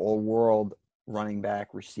back, all-world running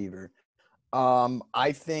back receiver.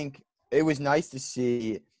 I think it was nice to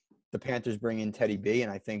see the Panthers bring in Teddy B,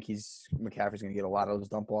 and I think McCaffrey's going to get a lot of those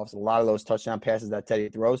dump-offs. A lot of those touchdown passes that Teddy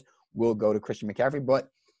throws will go to Christian McCaffrey, but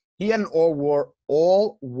he had an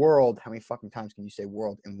all-world, how many fucking times can you say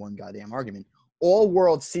world in one goddamn argument?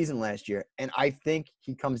 All-world season last year, and I think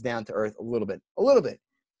he comes down to earth a little bit.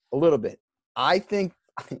 I think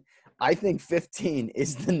 15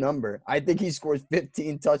 is the number. I think he scores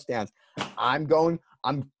 15 touchdowns. I'm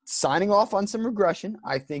signing off on some regression.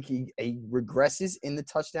 I think he regresses in the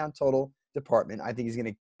touchdown total department. I think he's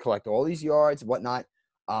going to collect all these yards, whatnot.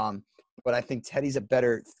 But I think Teddy's a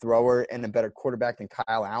better thrower and a better quarterback than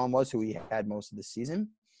Kyle Allen was, who he had most of the season.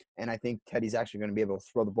 And I think Teddy's actually going to be able to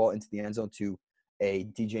throw the ball into the end zone to a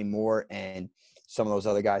DJ Moore and some of those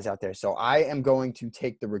other guys out there. So I am going to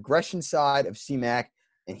take the regression side of C-Mac,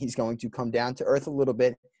 and he's going to come down to earth a little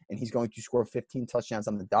bit, and he's going to score 15 touchdowns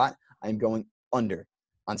on the dot. I'm going under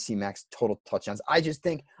on C-Mac's total touchdowns. I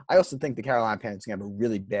also think the Carolina Panthers are going to have a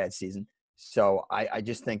really bad season. So I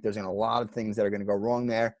just think there's going to be a lot of things that are going to go wrong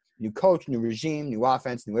there. New coach, new regime, new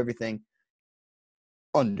offense, new everything.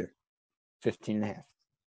 Under 15.5.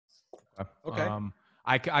 Okay.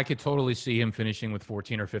 I could totally see him finishing with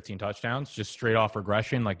 14 or 15 touchdowns, just straight off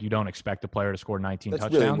regression. Like, you don't expect a player to score 19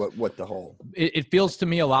 touchdowns. That's really what the whole – It feels to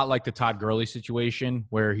me a lot like the Todd Gurley situation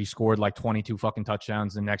where he scored like 22 fucking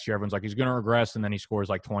touchdowns. And next year everyone's like, he's going to regress. And then he scores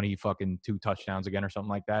like 20 fucking 2 touchdowns again or something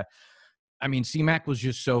like that. I mean, C-Mac was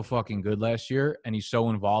just so fucking good last year, and he's so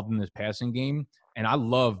involved in this passing game. And I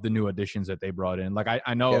love the new additions that they brought in. Like,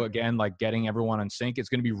 I know, again, like getting everyone on sync, it's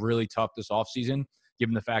going to be really tough this offseason,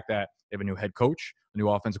 given the fact that they have a new head coach, a new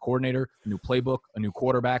offensive coordinator, a new playbook, a new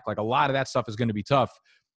quarterback. Like, a lot of that stuff is going to be tough.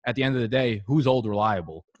 At the end of the day, who's old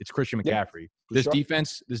reliable? It's Christian McCaffrey. This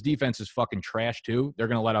defense is fucking trash too. They're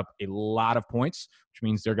going to let up a lot of points, which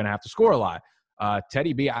means they're going to have to score a lot.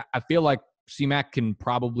 Teddy B, I feel like C-Mac can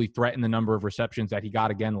probably threaten the number of receptions that he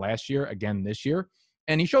got again this year.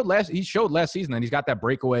 And he showed last season that he's got that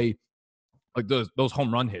breakaway, like those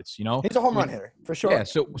home run hits, you know? He's a home run hitter, for sure. Yeah,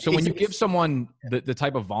 so when you give someone the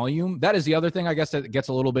type of volume, that is the other thing, I guess, that gets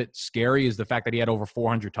a little bit scary is the fact that he had over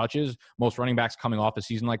 400 touches. Most running backs coming off a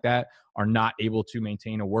season like that are not able to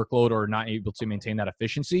maintain a workload or not able to maintain that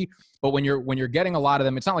efficiency. But when you're getting a lot of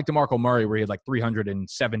them, it's not like DeMarco Murray where he had like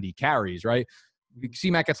 370 carries, right?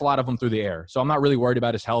 C-Mac gets a lot of them through the air. So I'm not really worried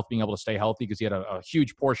about his health, being able to stay healthy, because he had a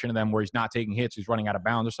huge portion of them where he's not taking hits, he's running out of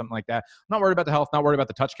bounds or something like that. I'm not worried about the health, not worried about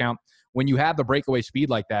the touch count. When you have the breakaway speed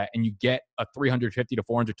like that and you get a 350 to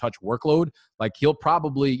 400 touch workload, like he'll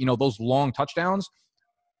probably, those long touchdowns,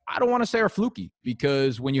 I don't want to say are fluky,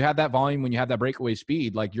 because when you have that volume, when you have that breakaway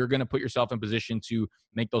speed, like you're going to put yourself in position to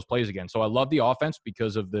make those plays again. So I love the offense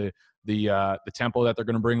because of the tempo that they're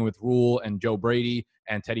going to bring with Rule and Joe Brady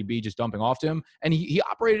and Teddy B just dumping off to him. And he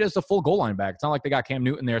operated as the full goal line back. It's not like they got Cam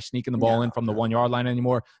Newton there sneaking the ball in from the 1 yard line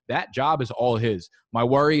anymore. That job is all his. My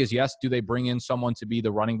worry is, yes, do they bring in someone to be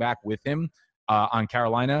the running back with him on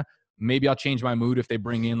Carolina? Maybe I'll change my mood if they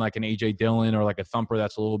bring in like an A.J. Dillon or like a thumper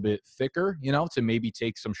that's a little bit thicker, to maybe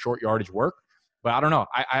take some short yardage work. But I don't know.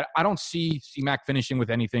 I don't see C-Mac finishing with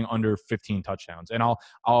anything under 15 touchdowns. And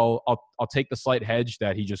I'll take the slight hedge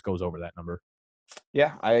that he just goes over that number.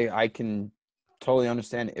 Yeah, I can totally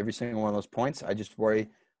understand every single one of those points. I just worry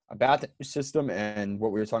about the system and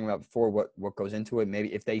what we were talking about before, what goes into it.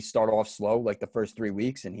 Maybe if they start off slow, like the first 3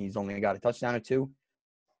 weeks, and he's only got a touchdown or two,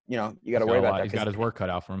 you got to worry about that. He's got his work cut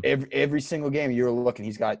out for him. Every single game you're looking,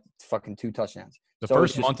 he's got fucking 2 touchdowns. The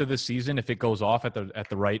first month of the season, if it goes off at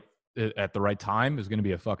the right time, is going to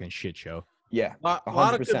be a fucking shit show. Yeah, A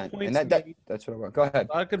lot of good 100%. points And made. that's what I want. Go ahead.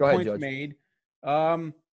 A lot of good Go ahead, points Judge. made.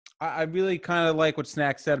 I really kind of like what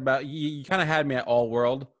Snack said about you kind of had me at all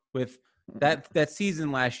world with that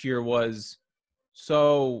season last year was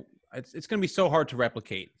so it's going to be so hard to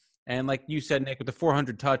replicate. And like you said, Nick, with the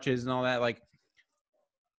 400 touches and all that, like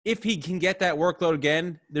if he can get that workload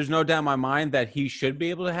again, there's no doubt in my mind that he should be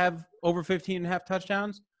able to have over 15 and a half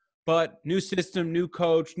touchdowns. But new system, new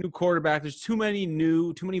coach, new quarterback, there's too many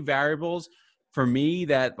variables for me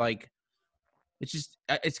that like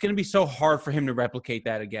it's going to be so hard for him to replicate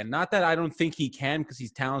that again. Not that I don't think he can because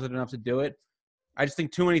he's talented enough to do it. I just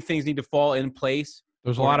think too many things need to fall in place.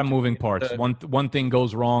 There's a lot of moving parts. One thing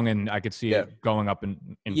goes wrong, and I could see it going up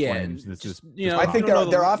in flames. This is, I think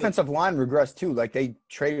their offensive line regressed too. Like they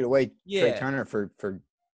traded away Trey Turner for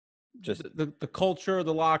just the culture,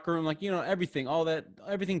 the locker room, like everything, all that,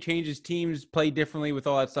 everything changes. Teams play differently with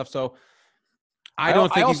all that stuff. So I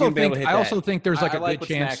don't think he's going to be able to hit that. I also think there's like a good good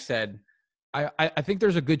chance. Snack said. I think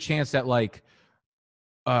there's a good chance that like,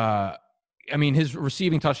 I mean, his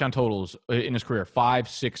receiving touchdown totals in his career 5,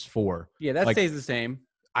 6, 4. Yeah, that stays the same.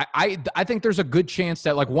 I think there's a good chance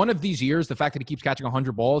that like one of these years, the fact that he keeps catching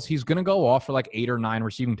 100 balls, he's going to go off for like 8 or 9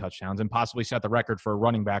 receiving touchdowns and possibly set the record for a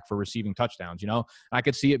running back for receiving touchdowns. I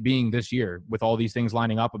could see it being this year with all these things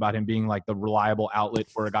lining up about him being like the reliable outlet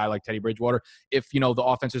for a guy like Teddy Bridgewater. If, the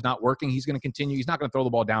offense is not working, he's going to continue. He's not going to throw the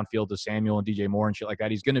ball downfield to Samuel and DJ Moore and shit like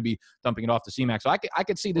that. He's going to be dumping it off to C-Mac. So I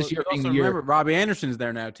could see this year being the year. Remember, Robbie Anderson's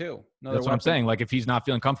there now too. That's what I'm saying. Like if he's not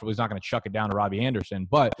feeling comfortable, he's not going to chuck it down to Robbie Anderson.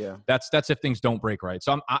 But that's if things don't break right.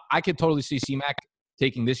 So I could totally see C-Mac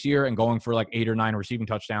taking this year and going for like 8 or 9 receiving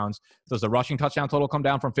touchdowns. Does the rushing touchdown total come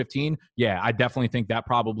down from 15? Yeah, I definitely think that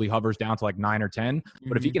probably hovers down to like 9 or 10.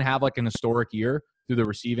 But if he can have like an historic year through the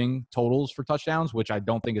receiving totals for touchdowns, which I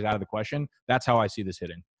don't think is out of the question, that's how I see this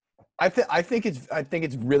hitting. I think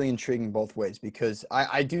it's really intriguing both ways because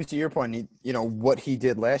I do see your point. What he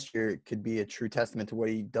did last year could be a true testament to what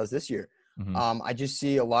he does this year. Mm-hmm. I just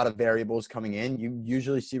see a lot of variables coming in. You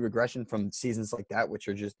usually see regression from seasons like that, which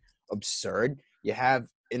are just absurd. You have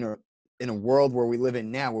in a world where we live in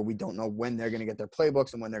now, where we don't know when they're going to get their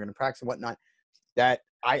playbooks and when they're going to practice and whatnot. That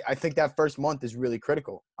I think that first month is really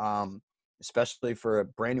critical, especially for a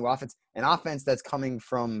brand new offense, an offense that's coming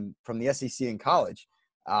from the SEC in college.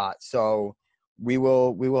 So we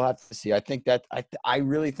will have to see. I think that I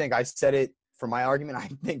really think I said it for my argument. I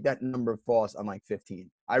think that number falls on like 15.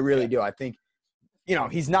 I really do. I think,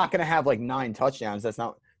 he's not going to have like 9 touchdowns. That's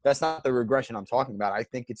not the regression I'm talking about. I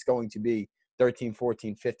think it's going to be 13,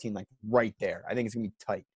 14, 15, like right there. I think it's going to be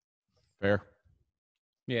tight. Fair.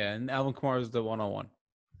 Yeah. And Alvin Kamara is the 101.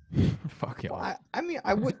 Fuck yeah. Well, I mean,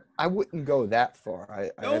 I wouldn't go that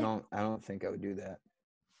far. I don't think I would do that.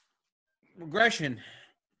 Regression.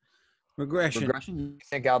 You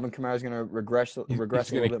think Alvin Kamara is going to regress a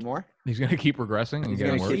little bit more? He's going to keep regressing and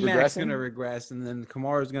getting worse. C-Mac's going to regress, and then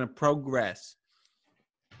Kamara is going to progress.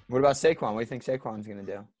 What about Saquon? What do you think Saquon's going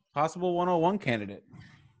to do? Possible 101 candidate.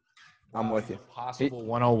 I'm with you. Possible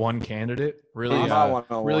 101 candidate? Really,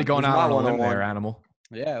 really going out on a limb there, Animal.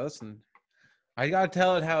 Yeah, listen. I got to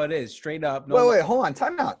tell it how it is, straight up. Wait, hold on.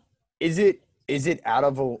 Time out. Is it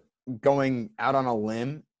going out on a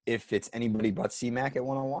limb if it's anybody but C-Mac at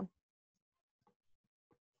 101?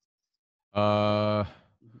 I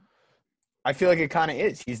feel like it kind of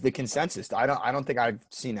is. He's the consensus. I don't think I've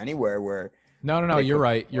seen anywhere where. No. You're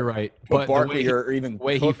right. But Barkley or even the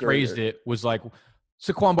way he phrased it was like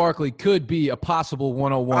Saquon Barkley could be a possible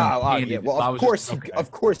 101 candidate. Yeah. Well,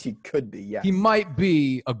 of course he could be. Yes. He might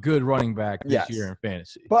be a good running back this year in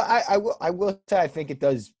fantasy. But I will say I think it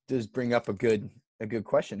does bring up a good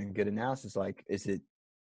question and good analysis. Like, is it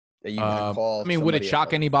that you gonna call? I mean, would it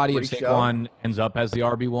shock anybody if Saquon ends up as the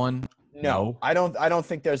RB1? No, I don't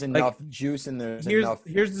think there's enough juice and there's enough.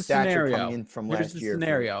 Here's the scenario coming in from last year.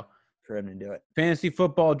 For him to do it. Fantasy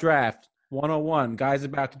football draft 101. Guy's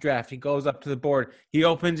about to draft. He goes up to the board. He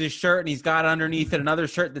opens his shirt and he's got underneath it another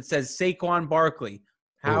shirt that says Saquon Barkley.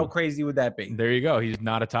 How crazy would that be? There you go. He's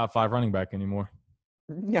not a top 5 running back anymore.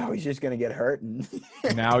 No, he's just gonna get hurt.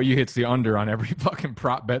 Now he hits the under on every fucking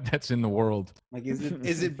prop bet that's in the world. Like,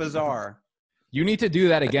 is it bizarre? You need to do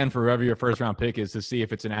that again for whoever your first round pick is to see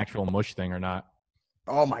if it's an actual mush thing or not.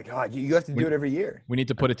 Oh my God, you have to do it every year. We need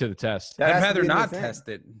to put it to the test. I'd rather not test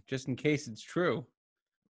it, just in case it's true.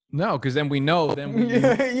 No, because then we know. Then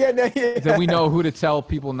we know who to tell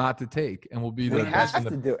people not to take, and we'll be the best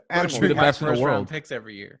in the world. Picks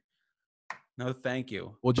every year. No, thank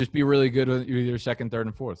you. We'll just be really good with either second, third,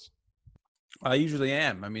 and fourth. I usually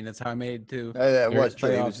am. I mean, that's how I made it to. That was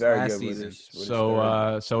true. He was very good season. with his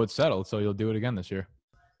so it's settled. So you'll do it again this year.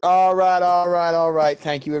 All right.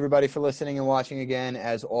 Thank you, everybody, for listening and watching again.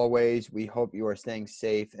 As always, we hope you are staying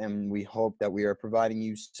safe, and we hope that we are providing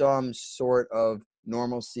you some sort of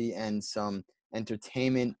normalcy and some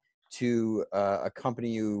entertainment to accompany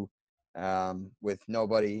you with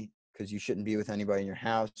nobody, because you shouldn't be with anybody in your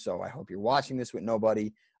house. So I hope you're watching this with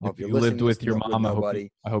nobody. I hope If you lived with your mom,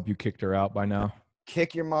 I hope you kicked her out by now.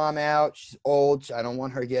 Kick your mom out. She's old. I don't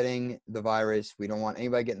want her getting the virus. We don't want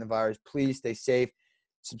anybody getting the virus. Please stay safe.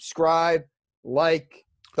 Subscribe, like,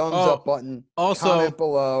 thumbs up button, comment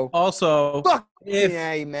below. Also,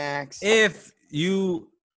 Max. If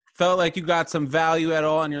you felt like you got some value at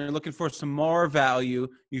all and you're looking for some more value,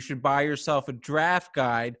 you should buy yourself a draft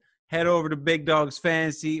guide. Head over to Big Dogs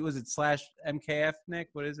Fantasy. Was it /MKF, Nick?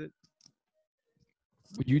 What is it?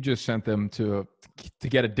 You just sent them to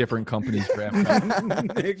get a different company's draft guide.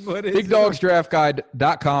 Nick, what is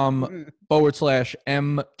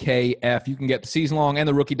BigDogsDraftGuide.com/MKF. You can get the season long and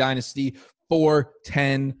the rookie dynasty for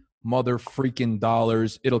 $10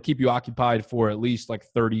 $. It'll keep you occupied for at least like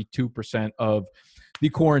 32% of the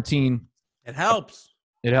quarantine. It helps.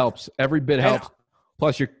 It helps. Every bit helps.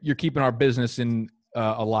 Plus, you're keeping our business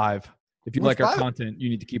alive. If you like our content, you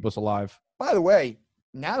need to keep us alive. By the way,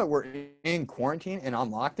 now that we're in quarantine and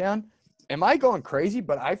on lockdown, am I going crazy?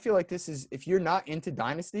 But I feel like this is, if you're not into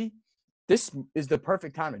Dynasty, this is the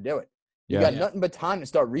perfect time to do it. You got nothing but time to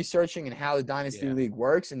start researching and how the Dynasty League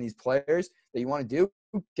works and these players that you want to do.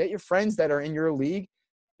 Get your friends that are in your league,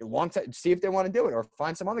 see if they want to do it, or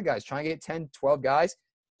find some other guys. Try and get 10, 12 guys.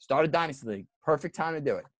 Start a Dynasty League. Perfect time to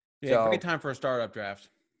do it. Yeah, great time for a startup draft.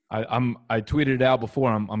 I tweeted it out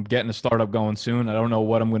before. I'm getting a startup going soon. I don't know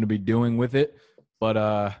what I'm going to be doing with it.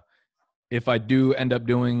 But if I do end up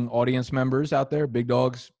doing audience members out there, Big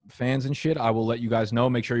Dogs fans and shit, I will let you guys know.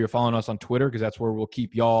 Make sure you're following us on Twitter, because that's where we'll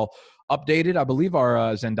keep y'all updated. I believe our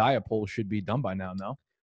Zendaya poll should be done by now, no?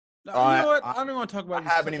 You know what? I don't even want to talk about I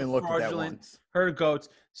haven't even looked at that once. Herd of goats.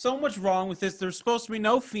 So much wrong with this. There's supposed to be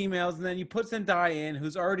no females, and then you put Zendaya in,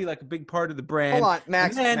 who's already like a big part of the brand. Hold on,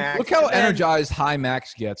 Max. Look how energized High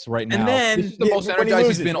Max gets right now. And then, this is the most energized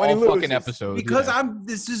he's been all fucking episode. Because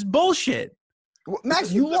this is bullshit.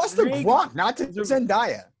 Max, you lost to Gronk, not to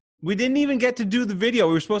Zendaya. We didn't even get to do the video.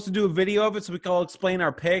 We were supposed to do a video of it so we could all explain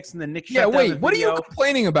our picks, and then Nick shut down the video. What are you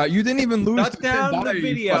complaining about? You didn't even lose shut down the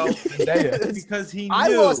video because he knew. I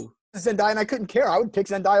lost Zendaya, and I couldn't care. I would pick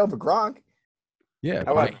Zendaya over Gronk. Yeah.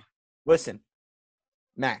 Right. Listen,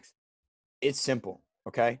 Max, it's simple,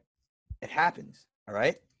 okay? It happens, all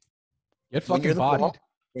right? Get fucking bodied.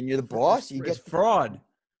 When you're the boss, you get fraud.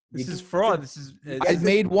 This is fraud. I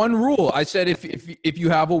made one rule. I said if you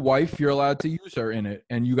have a wife, you're allowed to use her in it,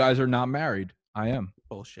 and you guys are not married. I am.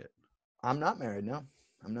 Bullshit. I'm not married. No,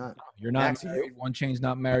 I'm not. You're not married. One Chain's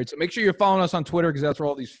not married. So make sure you're following us on Twitter, because that's where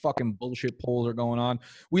all these fucking bullshit polls are going on.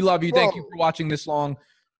 We love you. Thank you for watching this long.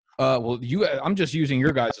 I'm just using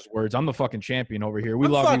your guys' words. I'm the fucking champion over here. We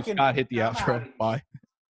love you. Scott, hit the outro. Bye.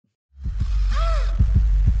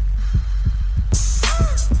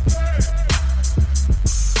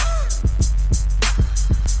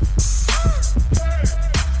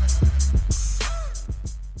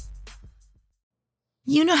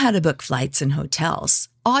 You know how to book flights and hotels.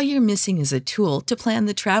 All you're missing is a tool to plan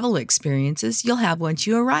the travel experiences you'll have once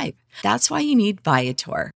you arrive. That's why you need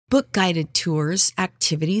Viator. Book guided tours,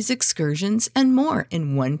 activities, excursions, and more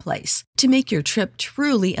in one place to make your trip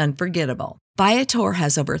truly unforgettable. Viator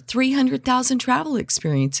has over 300,000 travel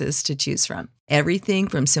experiences to choose from. Everything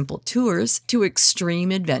from simple tours to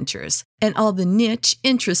extreme adventures, and all the niche,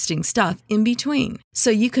 interesting stuff in between. So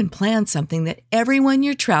you can plan something that everyone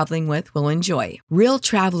you're traveling with will enjoy. Real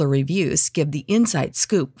traveler reviews give the inside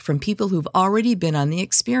scoop from people who've already been on the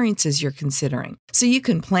experiences you're considering. So you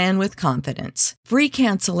can plan with confidence. Free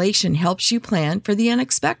cancellation helps you plan for the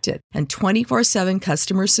unexpected. And 24/7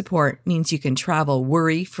 customer support means you can travel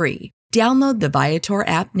worry-free. Download the Viator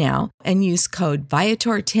app now and use code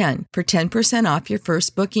Viator10 for 10% off your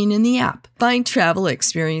first booking in the app. Find travel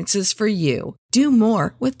experiences for you. Do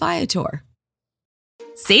more with Viator.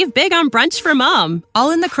 Save big on brunch for mom,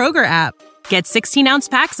 all in the Kroger app. Get 16-ounce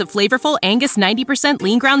packs of flavorful Angus 90%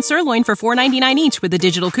 lean ground sirloin for $4.99 each with a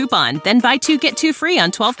digital coupon. Then buy 2, get 2 free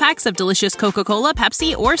on 12 packs of delicious Coca-Cola,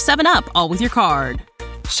 Pepsi, or 7-Up, all with your card.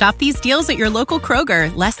 Shop these deals at your local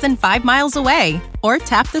Kroger, less than 5 miles away. Or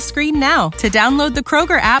tap the screen now to download the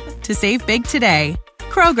Kroger app to save big today.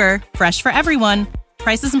 Kroger, fresh for everyone.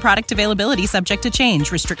 Prices and product availability subject to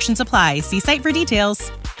change. Restrictions apply. See site for details.